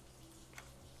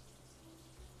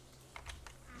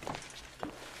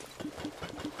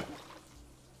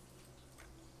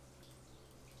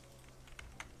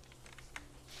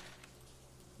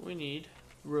 We need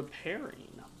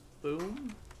repairing.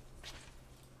 Boom.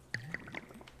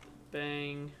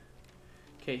 Bang.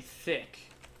 Okay, thick.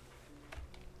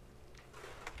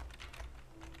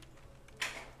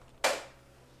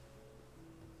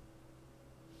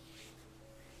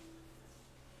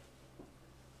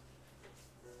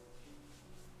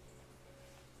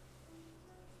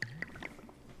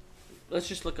 Let's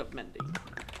just look up mending.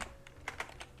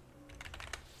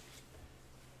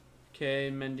 Okay,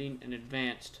 mending and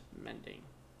advanced mending.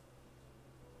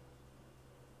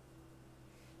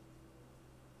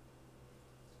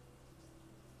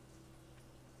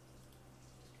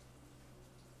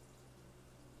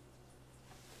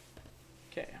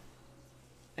 Okay.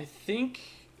 I think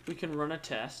we can run a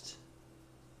test.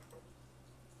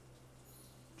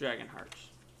 Dragon hearts.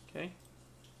 Okay.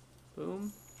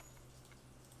 Boom.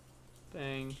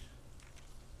 Bang.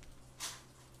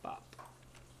 Bop.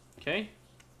 Okay.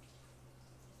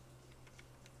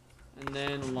 And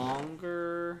then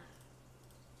longer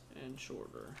and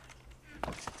shorter.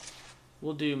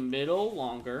 We'll do middle,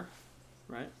 longer,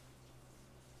 right?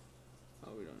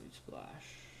 Oh, we don't need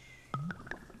splash.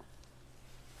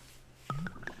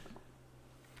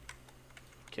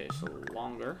 Okay, so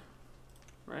longer,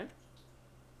 right?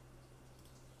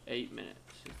 8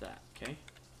 minutes is that, okay?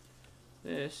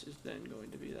 This is then going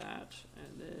to be that,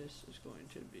 and this is going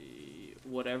to be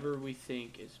whatever we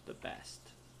think is the best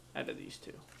out of these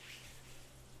two.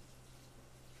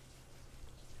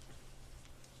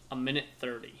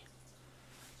 1:30.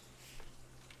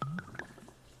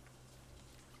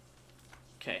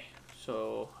 Okay,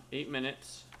 so 8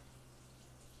 minutes.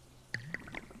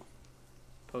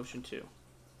 Potion 2.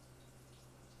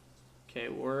 Okay,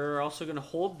 we're also gonna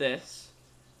hold this.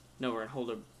 No, we're gonna hold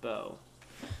a bow.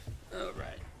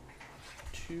 Alright.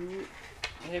 2.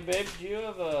 Hey babe, do you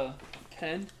have a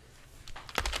pen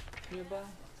nearby?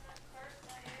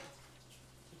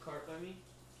 A cart by me?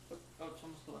 Oh, it's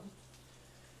almost done.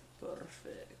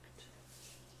 Perfect.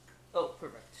 Oh,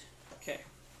 perfect. Okay.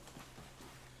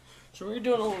 So we're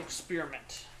doing a little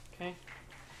experiment, okay?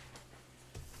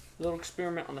 A little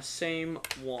experiment on the same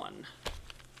one.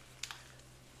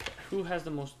 Who has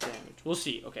the most damage? We'll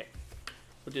see. Okay.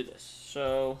 We'll do this.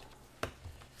 So,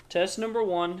 test number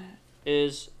 1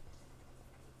 is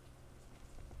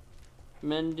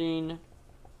mending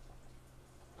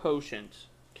potions,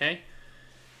 okay?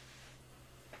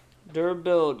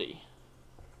 Durability.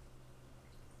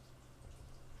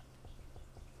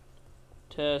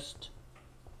 Test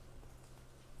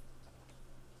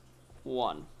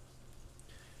 1.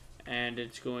 And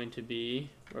it's going to be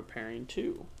repairing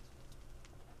 2.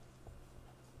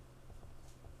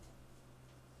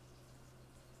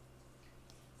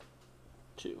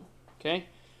 Okay?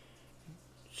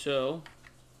 So,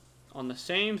 on the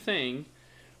same thing,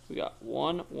 we got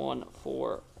 1, 1,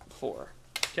 4, 4.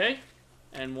 Okay?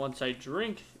 And once I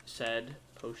drink said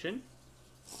potion,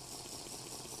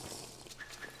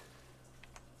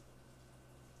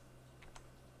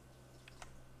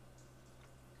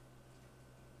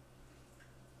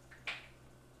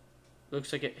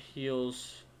 looks like it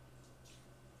heals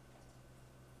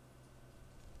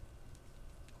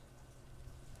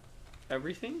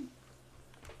everything.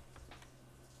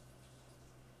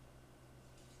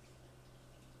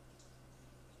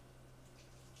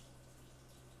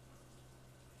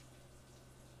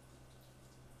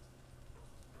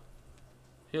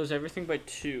 Heals everything by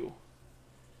 2.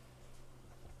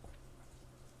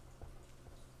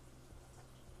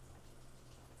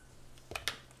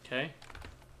 Okay.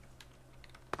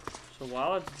 So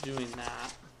while it's doing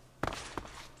that,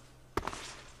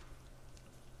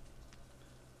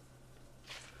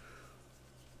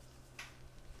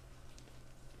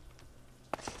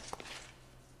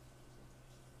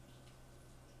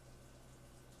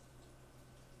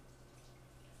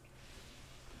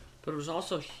 but it was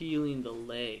also healing the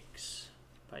legs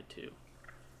by 2.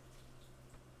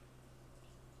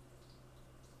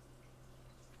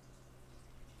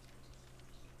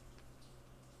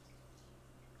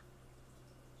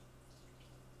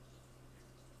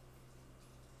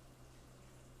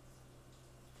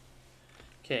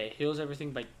 Okay, heals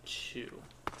everything by 2.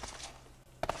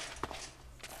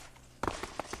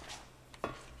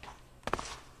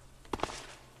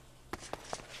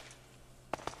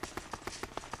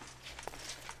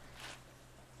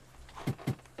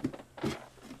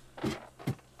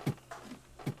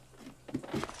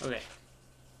 Okay.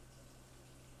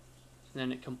 And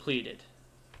then it completed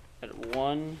at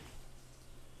 1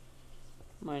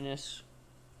 minus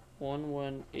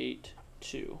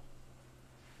 1182.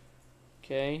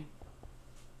 Okay.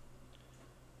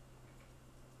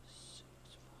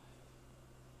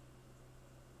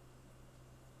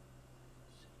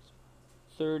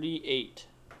 38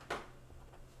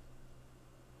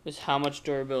 is how much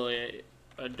durability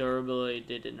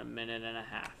did in a minute and a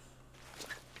half.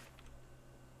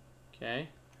 Okay,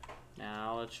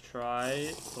 now let's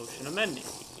try potion amending.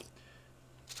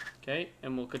 Okay,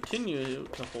 and we'll continue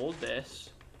to hold this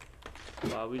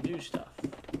while we do stuff.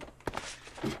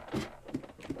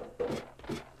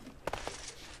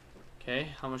 Okay,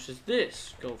 how much does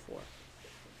this go for?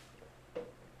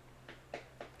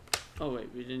 Oh wait,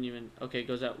 we didn't even, okay, it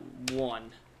goes at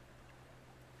 1.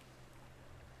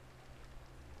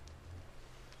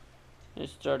 It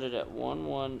started at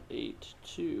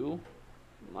 1182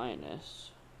 minus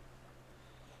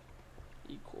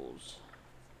equals.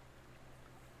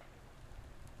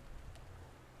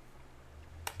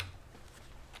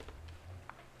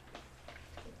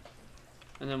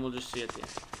 And then we'll just see at the end.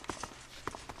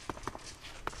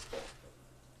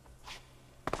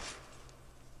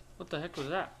 What the heck was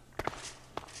that?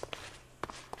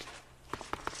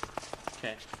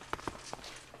 Okay.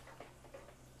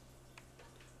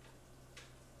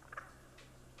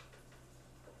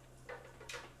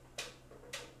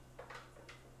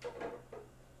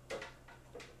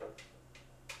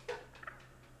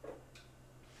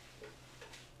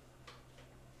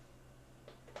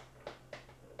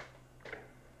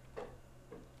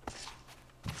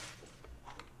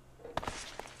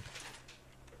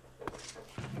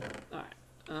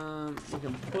 We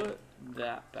can put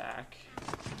that back.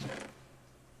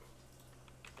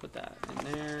 Put that in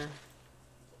there.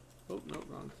 Oh, no,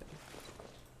 wrong thing.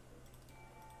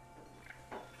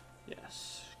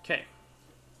 Yes. Okay.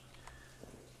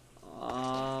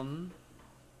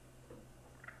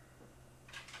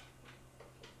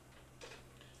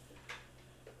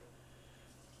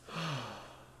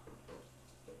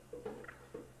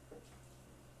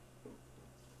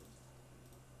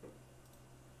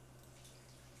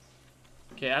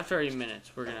 Okay, after 8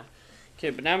 minutes, we're gonna.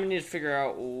 Okay, but now we need to figure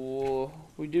out.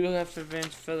 We do have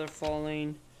advanced feather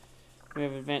falling. We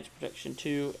have advanced protection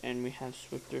 2, and we have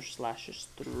swifter slashes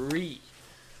 3.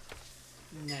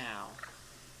 Now,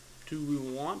 do we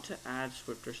want to add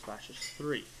swifter slashes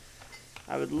 3?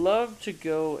 I would love to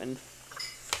go and.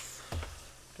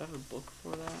 Do I have a book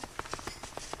for that?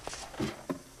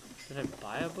 Did I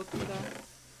buy a book for that?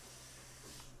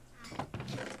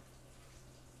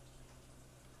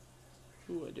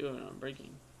 Ooh, I do have it on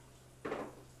breaking.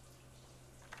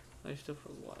 Life still for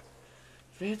what?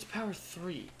 Advanced power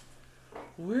 3.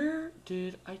 Where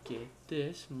did I get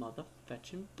this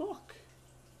motherfetching book?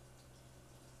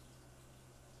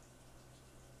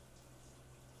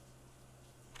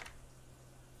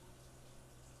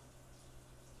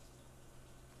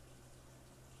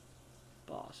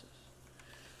 Bosses.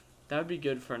 That would be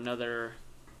good for another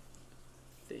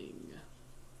thing.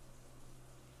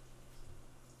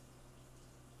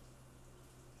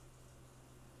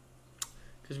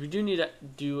 Because we do need to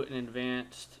do an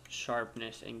advanced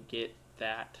sharpness and get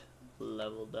that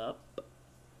leveled up.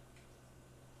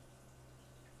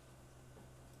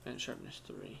 And sharpness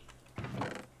 3.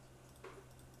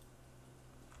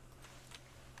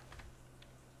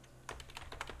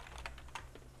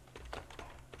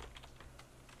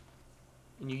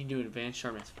 And you can do advanced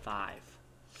sharpness 5.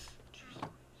 Jeez.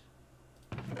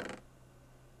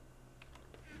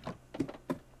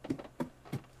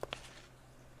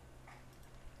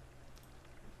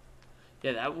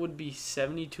 Yeah, that would be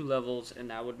 72 levels, and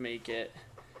that would make it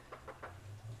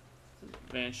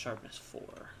advanced sharpness 4.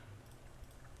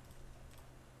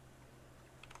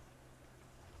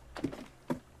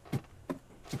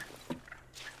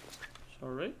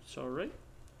 It's alright.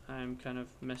 I'm kind of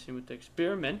messing with the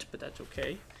experiment, but that's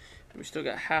okay. And we still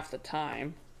got half the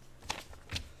time.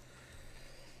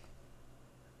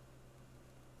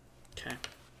 Okay.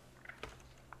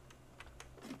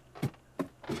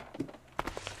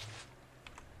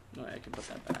 No, I can put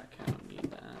that back. I don't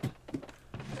need that.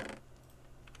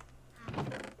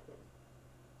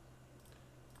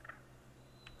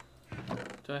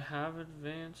 Do I have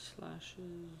advanced slashes?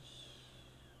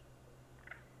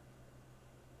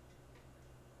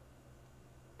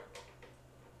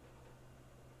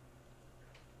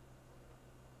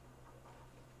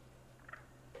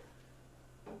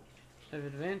 I have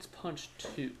advanced punch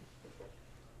 2.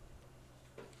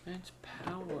 Advanced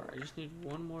power. I just need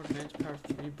one more advanced power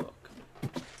 3 book.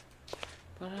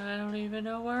 But I don't even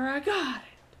know where I got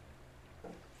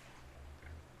it.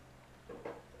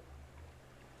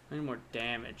 I need more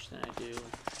damage than I do.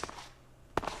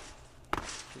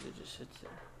 Because it just sits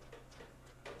there.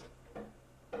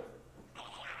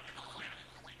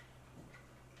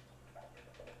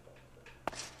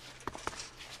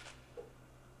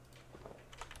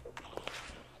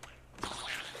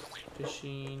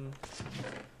 Fishing.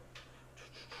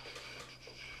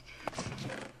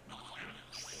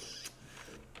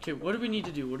 Okay, what do we need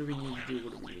to do? What do we need to do?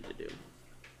 What do we need to do?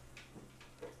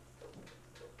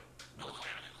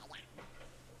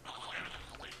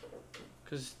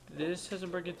 Because this has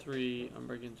Unbreaking 3,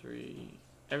 Unbreaking 3.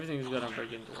 Everything's got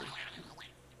Unbreaking 3.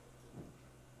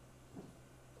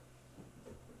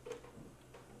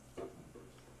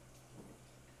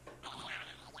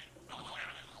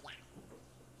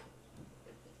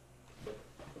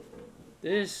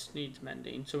 This needs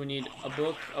mending, so we need a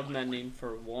book of mending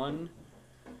for 1,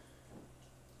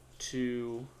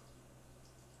 2,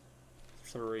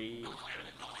 3.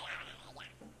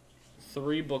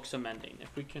 3 books of mending.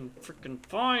 If we can freaking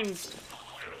find.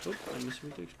 Oop, I missed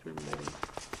with the experiment.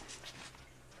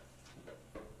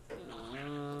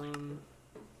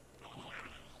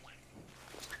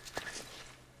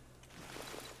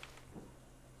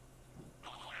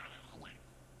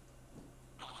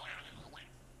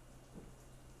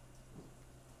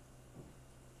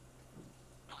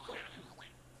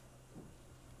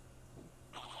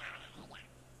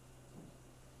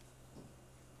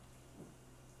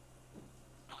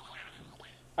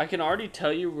 I can already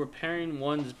tell you repairing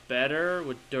one's better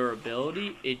with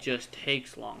durability, it just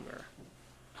takes longer.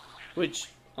 Which,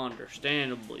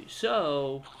 understandably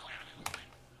so.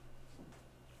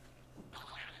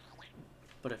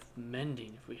 But if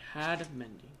mending, if we had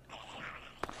mending.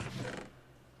 If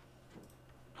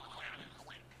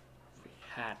we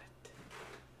had it.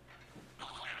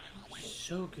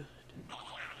 So good.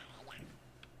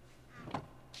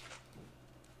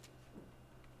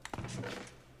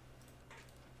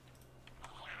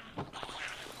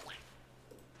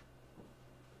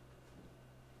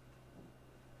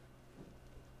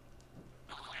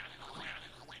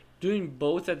 Doing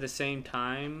both at the same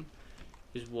time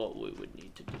is what we would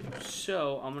need to do.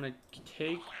 So I'm gonna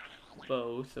take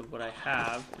both of what I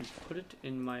have and put it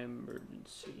in my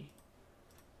emergency.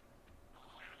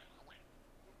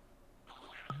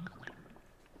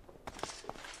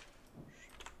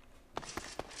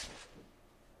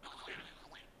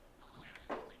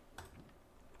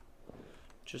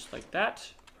 Just like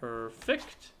that.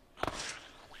 Perfect.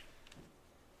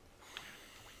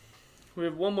 We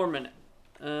have 1 more minute.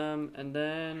 And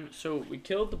then, so we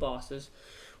killed the bosses.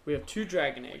 We have 2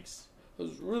 dragon eggs. I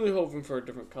was really hoping for a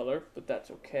different color, but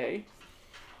that's okay.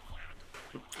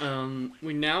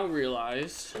 We now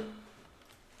realize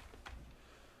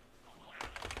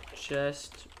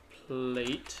chest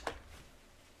plate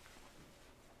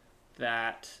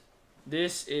that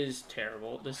this is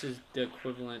terrible. This is the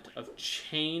equivalent of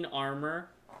chain armor.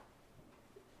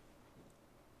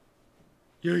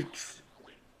 Yikes.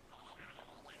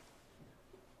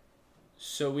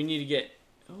 So we need to get...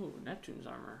 Oh, Neptune's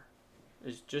armor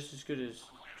is just as good as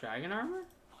dragon armor?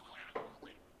 How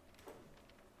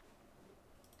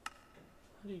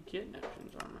do you get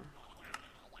Neptune's armor?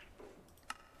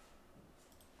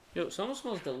 Yo, it almost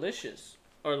smells delicious.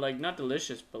 Or like, not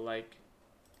delicious, but like,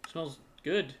 smells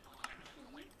good.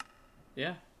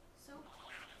 Yeah.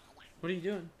 What are you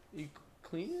doing? You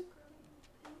cleaning?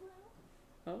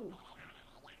 Oh.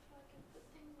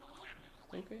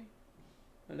 Okay.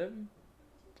 I love you.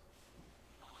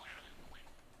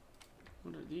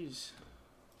 What are these?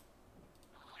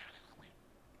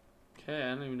 Okay,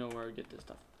 I don't even know where I get this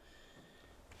stuff.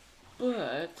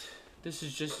 But this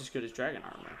is just as good as dragon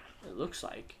armor. It looks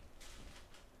like.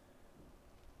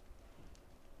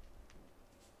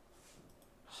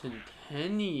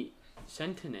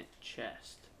 Sentinel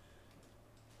chest.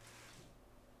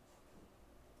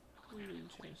 Living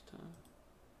chest, huh?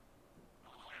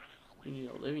 You need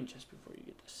a living chest before you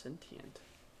get to sentient.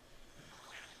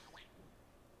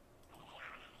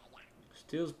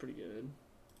 Steel's pretty good.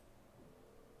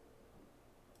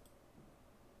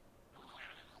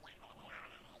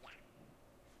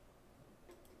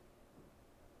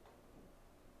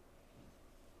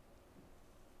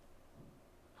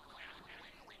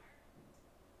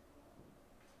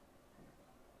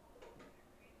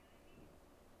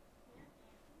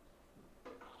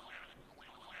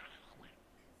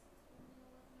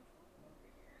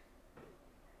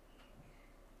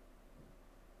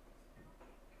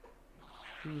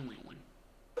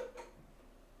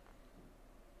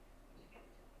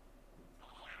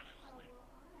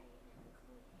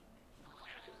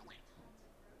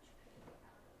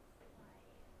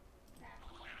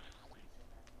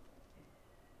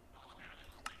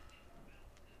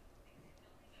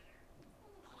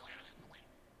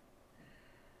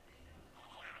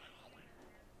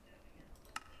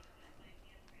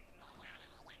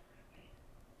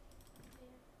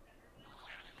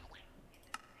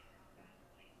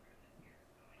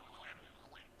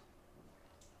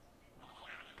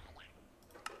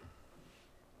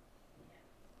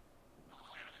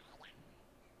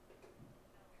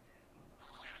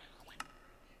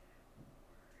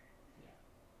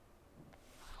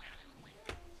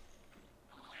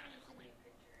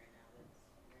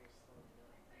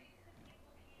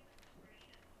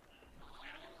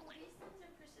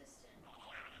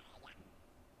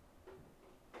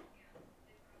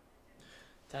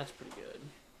 That's pretty good.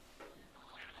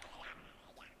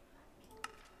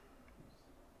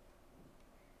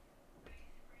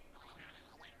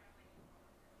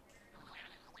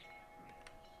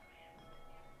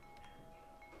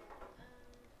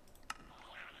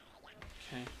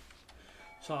 Okay.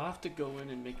 So I'll have to go in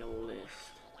and make a list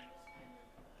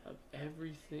of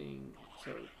everything.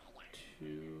 So,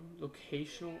 2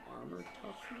 locational armor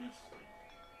toughness.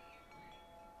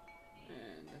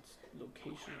 And that's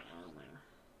locational armor.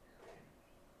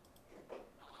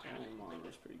 Armor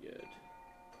is pretty good.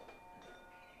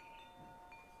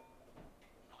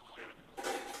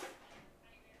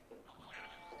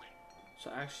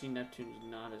 So actually Neptune's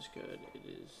not as good. It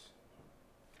is.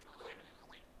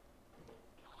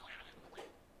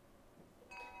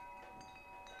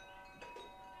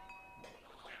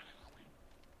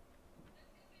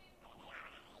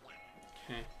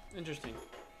 Okay, interesting.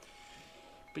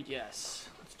 But yes,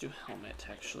 let's do helmet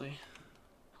actually.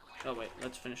 Oh wait,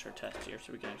 let's finish our test here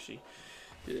so we can actually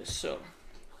do this. So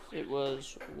it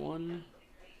was 1,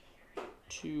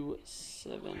 2,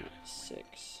 7,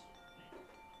 6.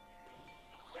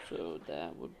 So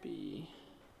that would be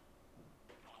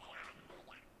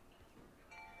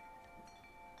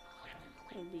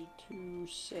that would be 2,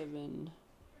 7.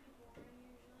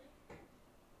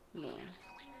 No.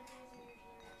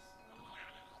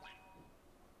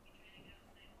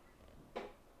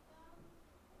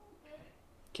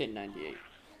 Okay, 98.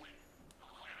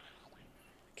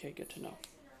 Okay, good to know.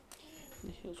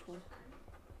 And here's one.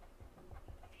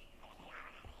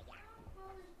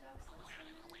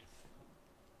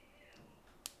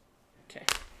 Okay.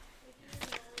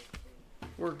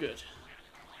 We're good.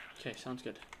 Okay, sounds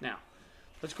good. Now,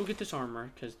 let's go get this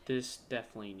armor, because this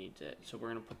definitely needs it. So we're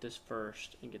going to put this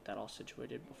first and get that all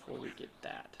situated before we get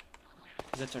that.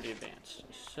 Because that's already advanced.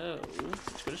 So,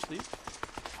 let's go to sleep.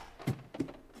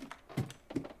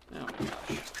 Oh my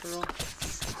gosh, girl.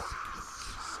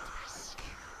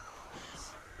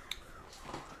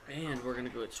 And we're going to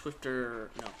go at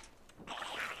swifter. No.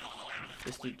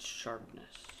 This needs sharpness.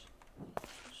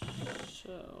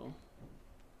 So,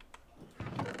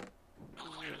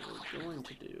 what we're going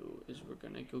to do is we're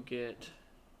going to go get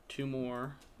 2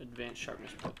 more advanced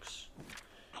sharpness books.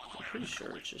 I'm pretty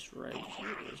sure it's just right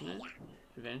here, isn't it?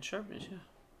 Advanced sharpness, yeah.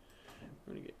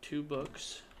 We're going to get 2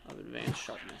 books of advanced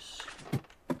sharpness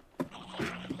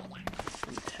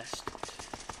and test it.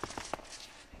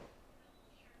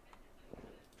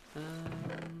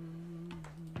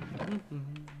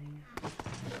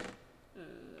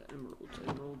 Emeralds.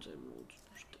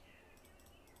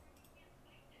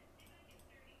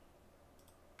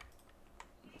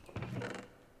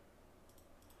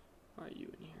 Why are you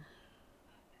in here?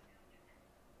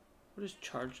 What does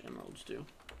charged emeralds do?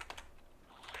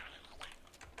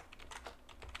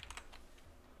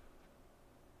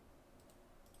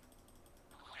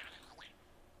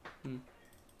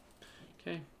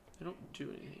 Okay, they don't do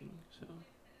anything, so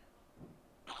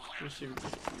let's see if we can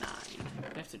get 9.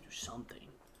 I have to do something.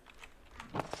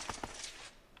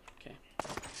 Okay.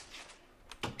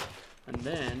 And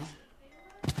then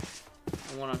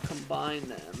I want to combine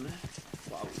them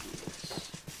while we do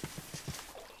this.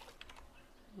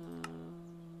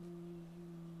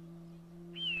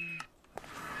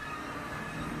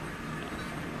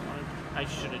 I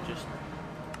should have just.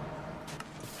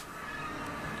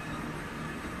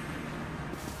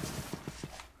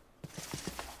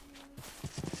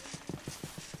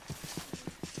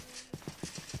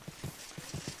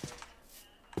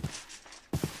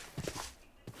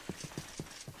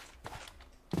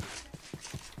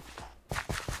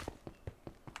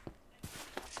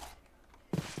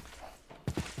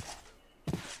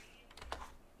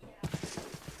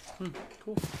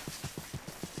 Cool.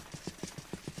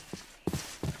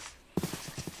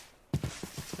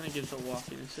 Kind of gives a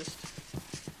walking assist.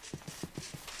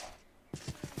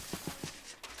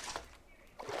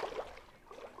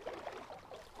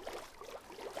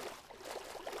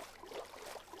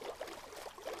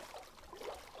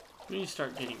 We need to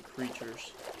start getting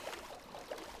creatures.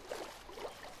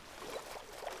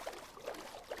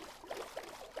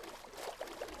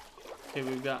 Okay,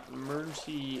 we've got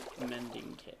emergency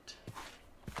mending kit.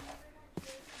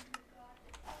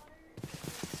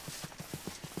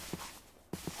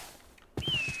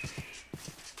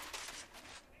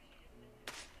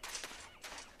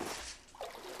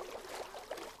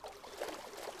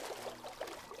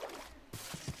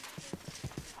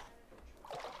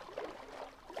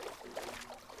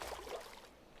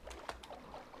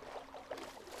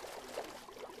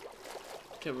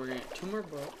 Okay, we're gonna get 2 more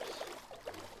books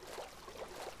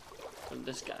from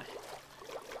this guy.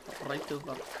 Right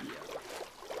over here.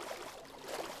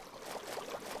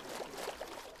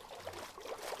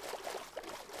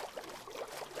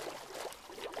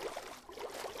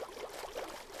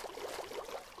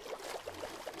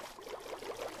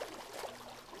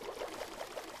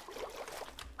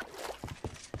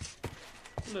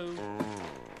 Hello.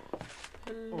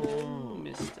 Hello,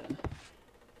 mister.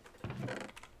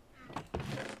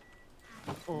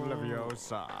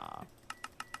 Leviosa.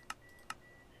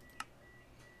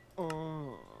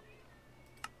 Oh.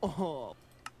 Oh.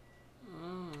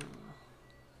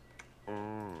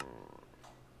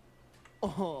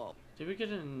 Oh. Did we get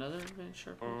another advanced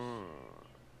sharpness?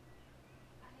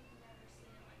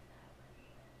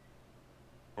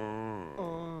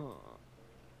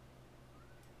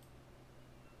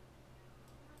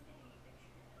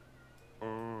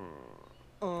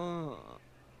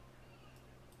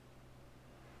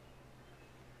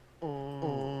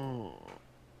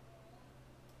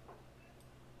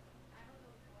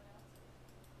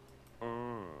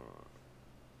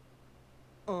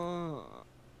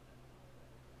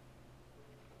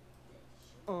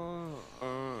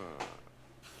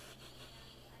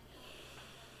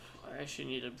 I actually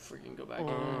need to freaking go back to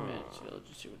the advanced village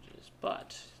and see what it is.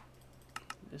 But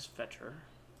this fetcher.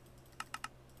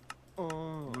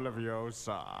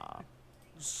 Leviosa.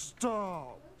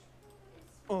 Stop.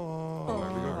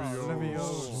 Leviosa.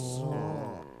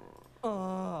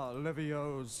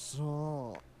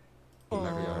 Leviosa.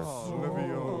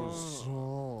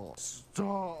 Leviosa.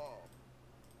 Stop.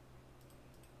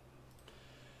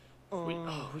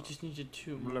 We just needed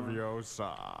 2 more.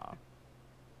 Leviosa.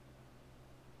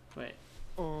 Wait.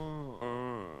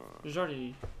 There's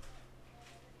already.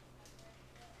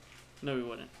 No, we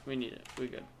wouldn't. We need it. We're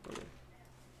good. We're good.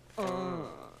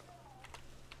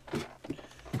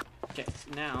 Okay,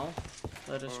 now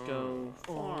let us go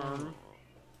farm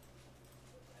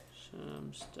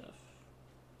some stuff.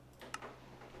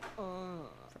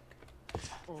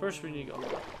 First, we need to go.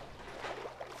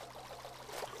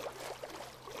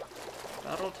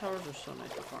 Battle towers are so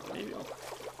nice to farm. Maybe I'll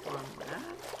farm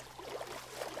that?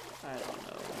 I don't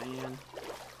know, man.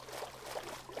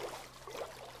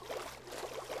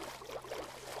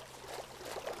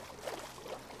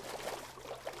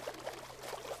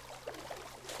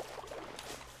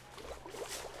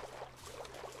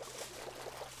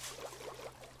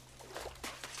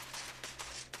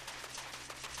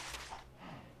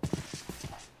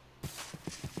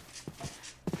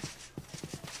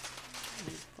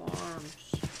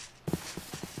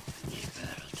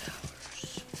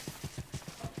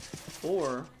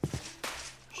 Or,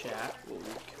 chat, what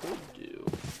we could do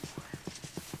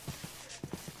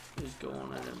is go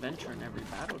on an adventure in every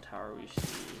battle tower we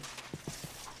see.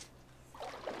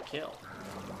 Kill.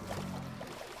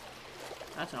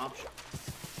 That's an option.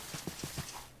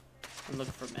 And look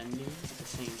for mending at the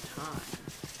same time.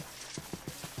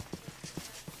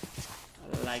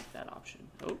 I like that option.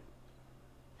 Oh.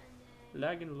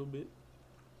 Lagging a little bit.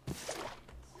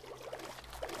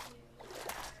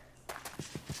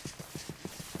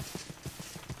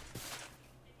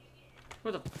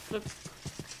 Where the flip?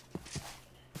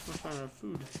 I'm trying to have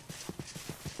food.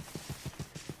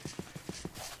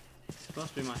 This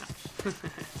must be my house.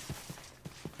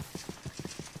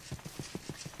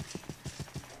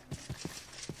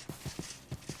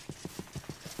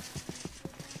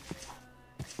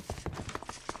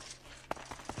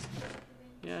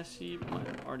 Yeah, see,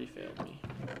 mine already failed me.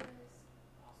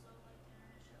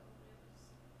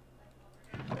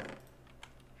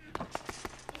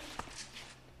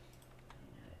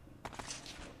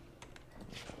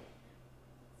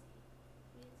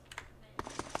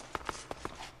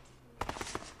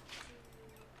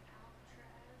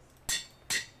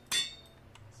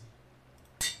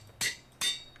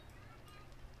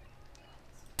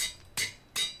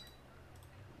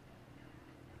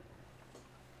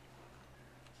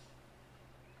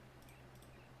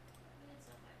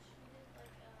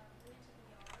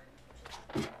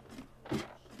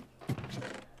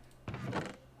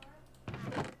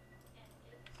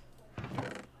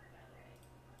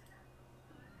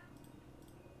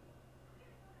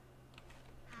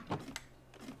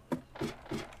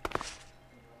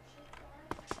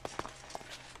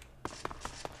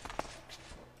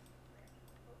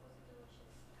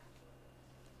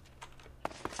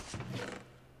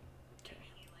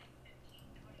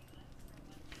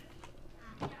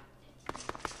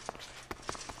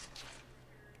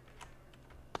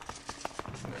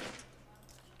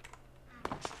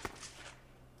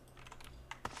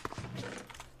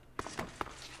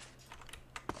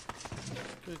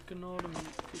 Cooking all the meat,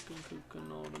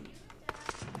 cooking all the meat.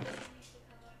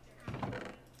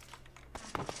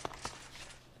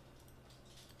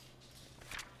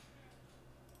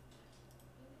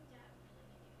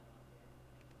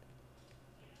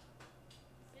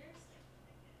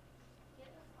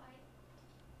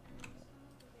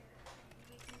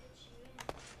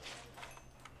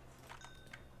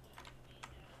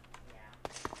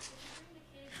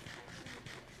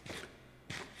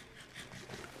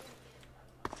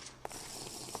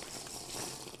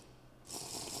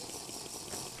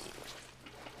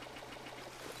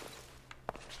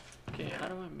 Okay, how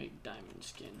do I make diamond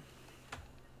skin?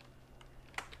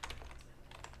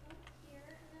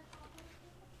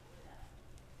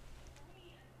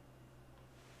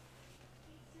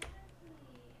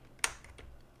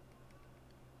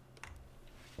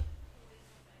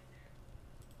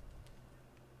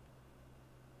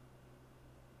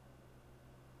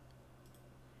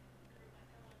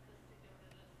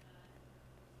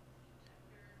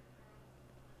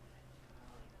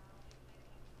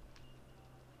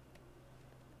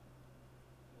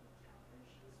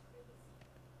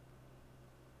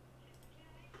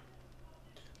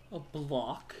 A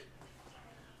block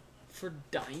for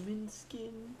diamond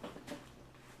skin?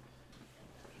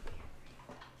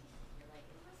 You're like,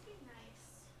 it must be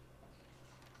nice.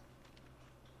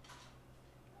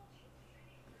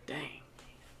 Dang.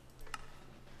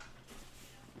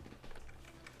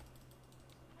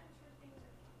 Sometimes her things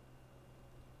are fun.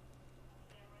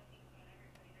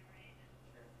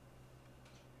 Sure.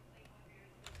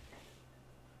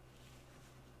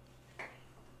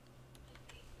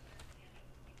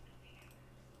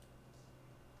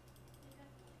 They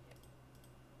definitely do.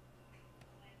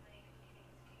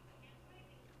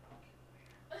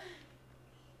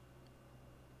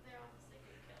 They honestly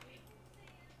could kill me.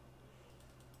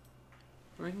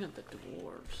 Bring up the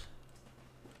dwarves.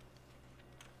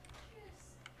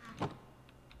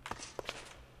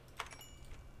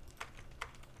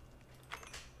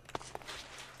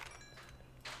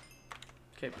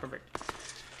 Okay, perfect.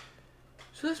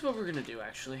 So that's what we're gonna do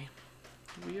actually.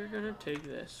 We are gonna take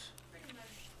this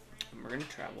and we're gonna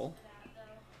travel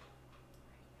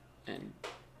and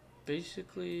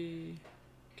basically,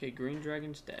 okay, green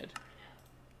dragon's dead.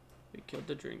 We killed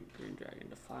the green dragon,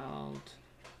 defiled.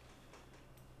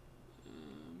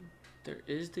 There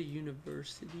is the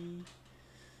university,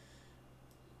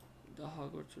 the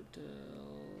Hogwarts Hotel.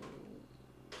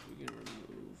 We can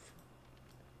remove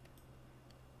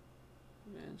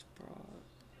man's brought.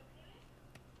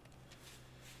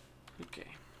 Okay,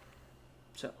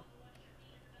 so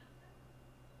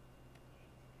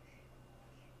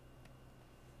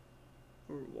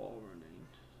we're wall running.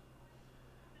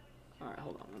 All right,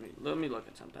 hold on. Let me look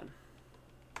at something.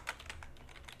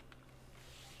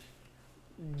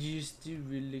 Just do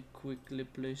really quickly,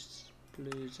 please,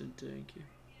 and thank you.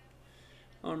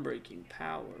 Unbreaking,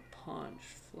 power, punch,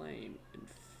 flame,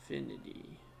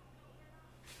 infinity.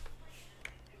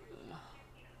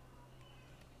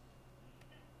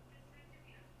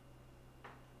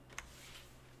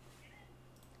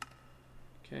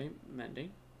 Okay,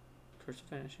 mending, curse of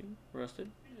vanishing,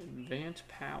 rusted, advanced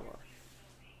power.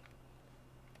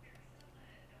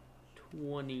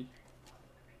 20.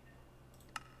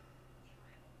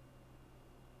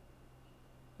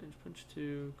 Range punch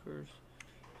 2, curse,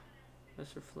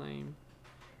 lesser flame.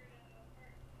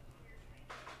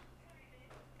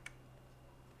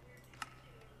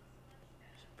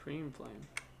 Supreme flame.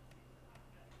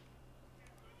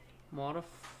 Modif.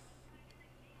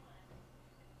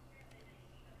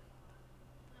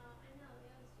 I know,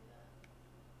 they always do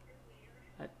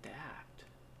that. Adapt.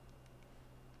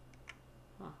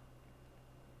 Huh.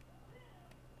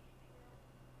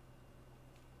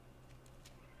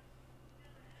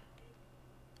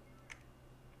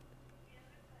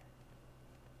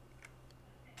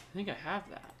 I think I have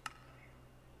that.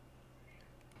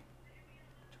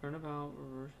 Turnabout,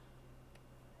 reverse.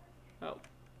 Oh.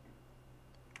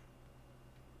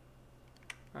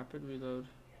 Rapid reload.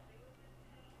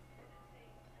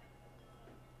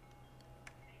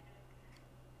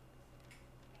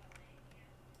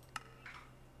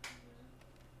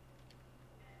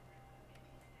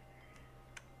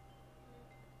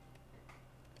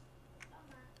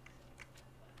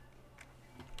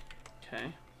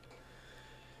 Okay.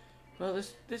 Well,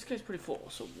 this guy's pretty full.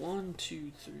 So 1,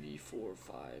 2, 3, 4,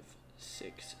 5,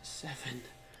 6, 7.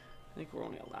 I think we're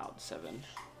only allowed 7.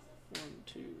 1,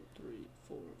 2, 3,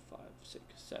 4, 5, 6,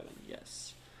 7.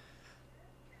 Yes.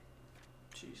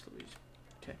 Jeez Louise.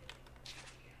 Okay.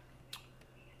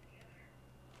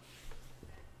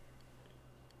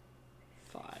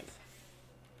 Five.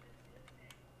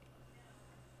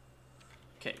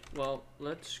 Okay, well,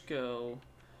 let's go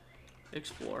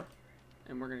explore.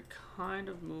 And we're going to kind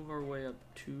of move our way up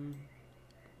to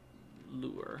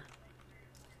lure.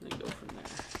 And then go from there.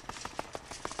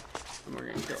 And we're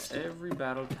going to kill every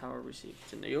battle tower we see. If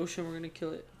it's in the ocean, we're going to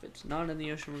kill it. If it's not in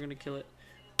the ocean, we're going to kill it.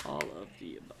 All of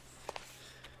the above.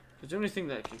 Because the only thing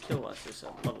that can kill us is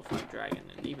a level 5 dragon.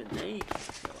 And even they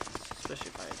can't kill us. Especially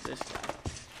if I have this guy.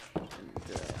 And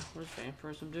what does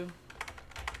vampirism do?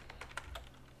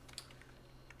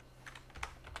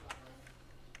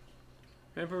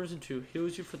 Vampirism 2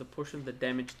 heals you for the portion of the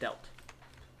damage dealt.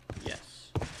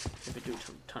 Yes. If it do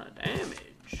a ton of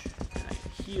damage, and I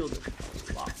get healed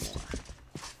a lot more.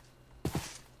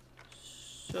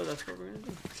 So that's what we're gonna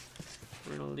do.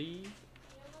 We're gonna leave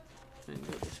and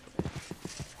go this way.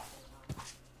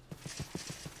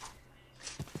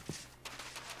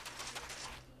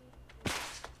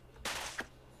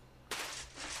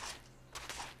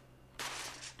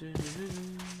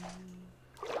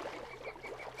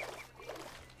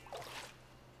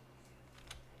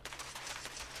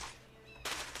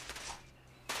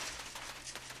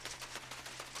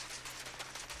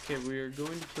 Okay, we are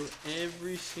going to kill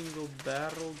every single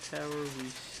battle tower we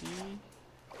see.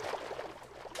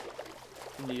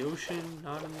 In the ocean,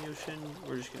 not in the ocean,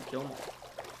 we're just gonna kill them all.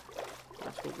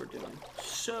 That's what we're doing.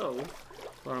 So,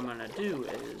 what I'm gonna do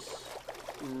is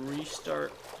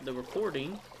restart the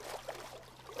recording,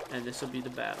 and this will be the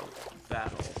battle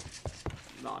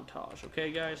montage.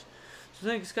 Okay, guys? So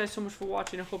thanks guys so much for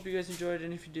watching. I hope you guys enjoyed,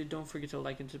 and if you did, don't forget to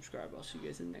like and subscribe. I'll see you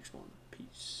guys in the next one.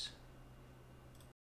 Peace.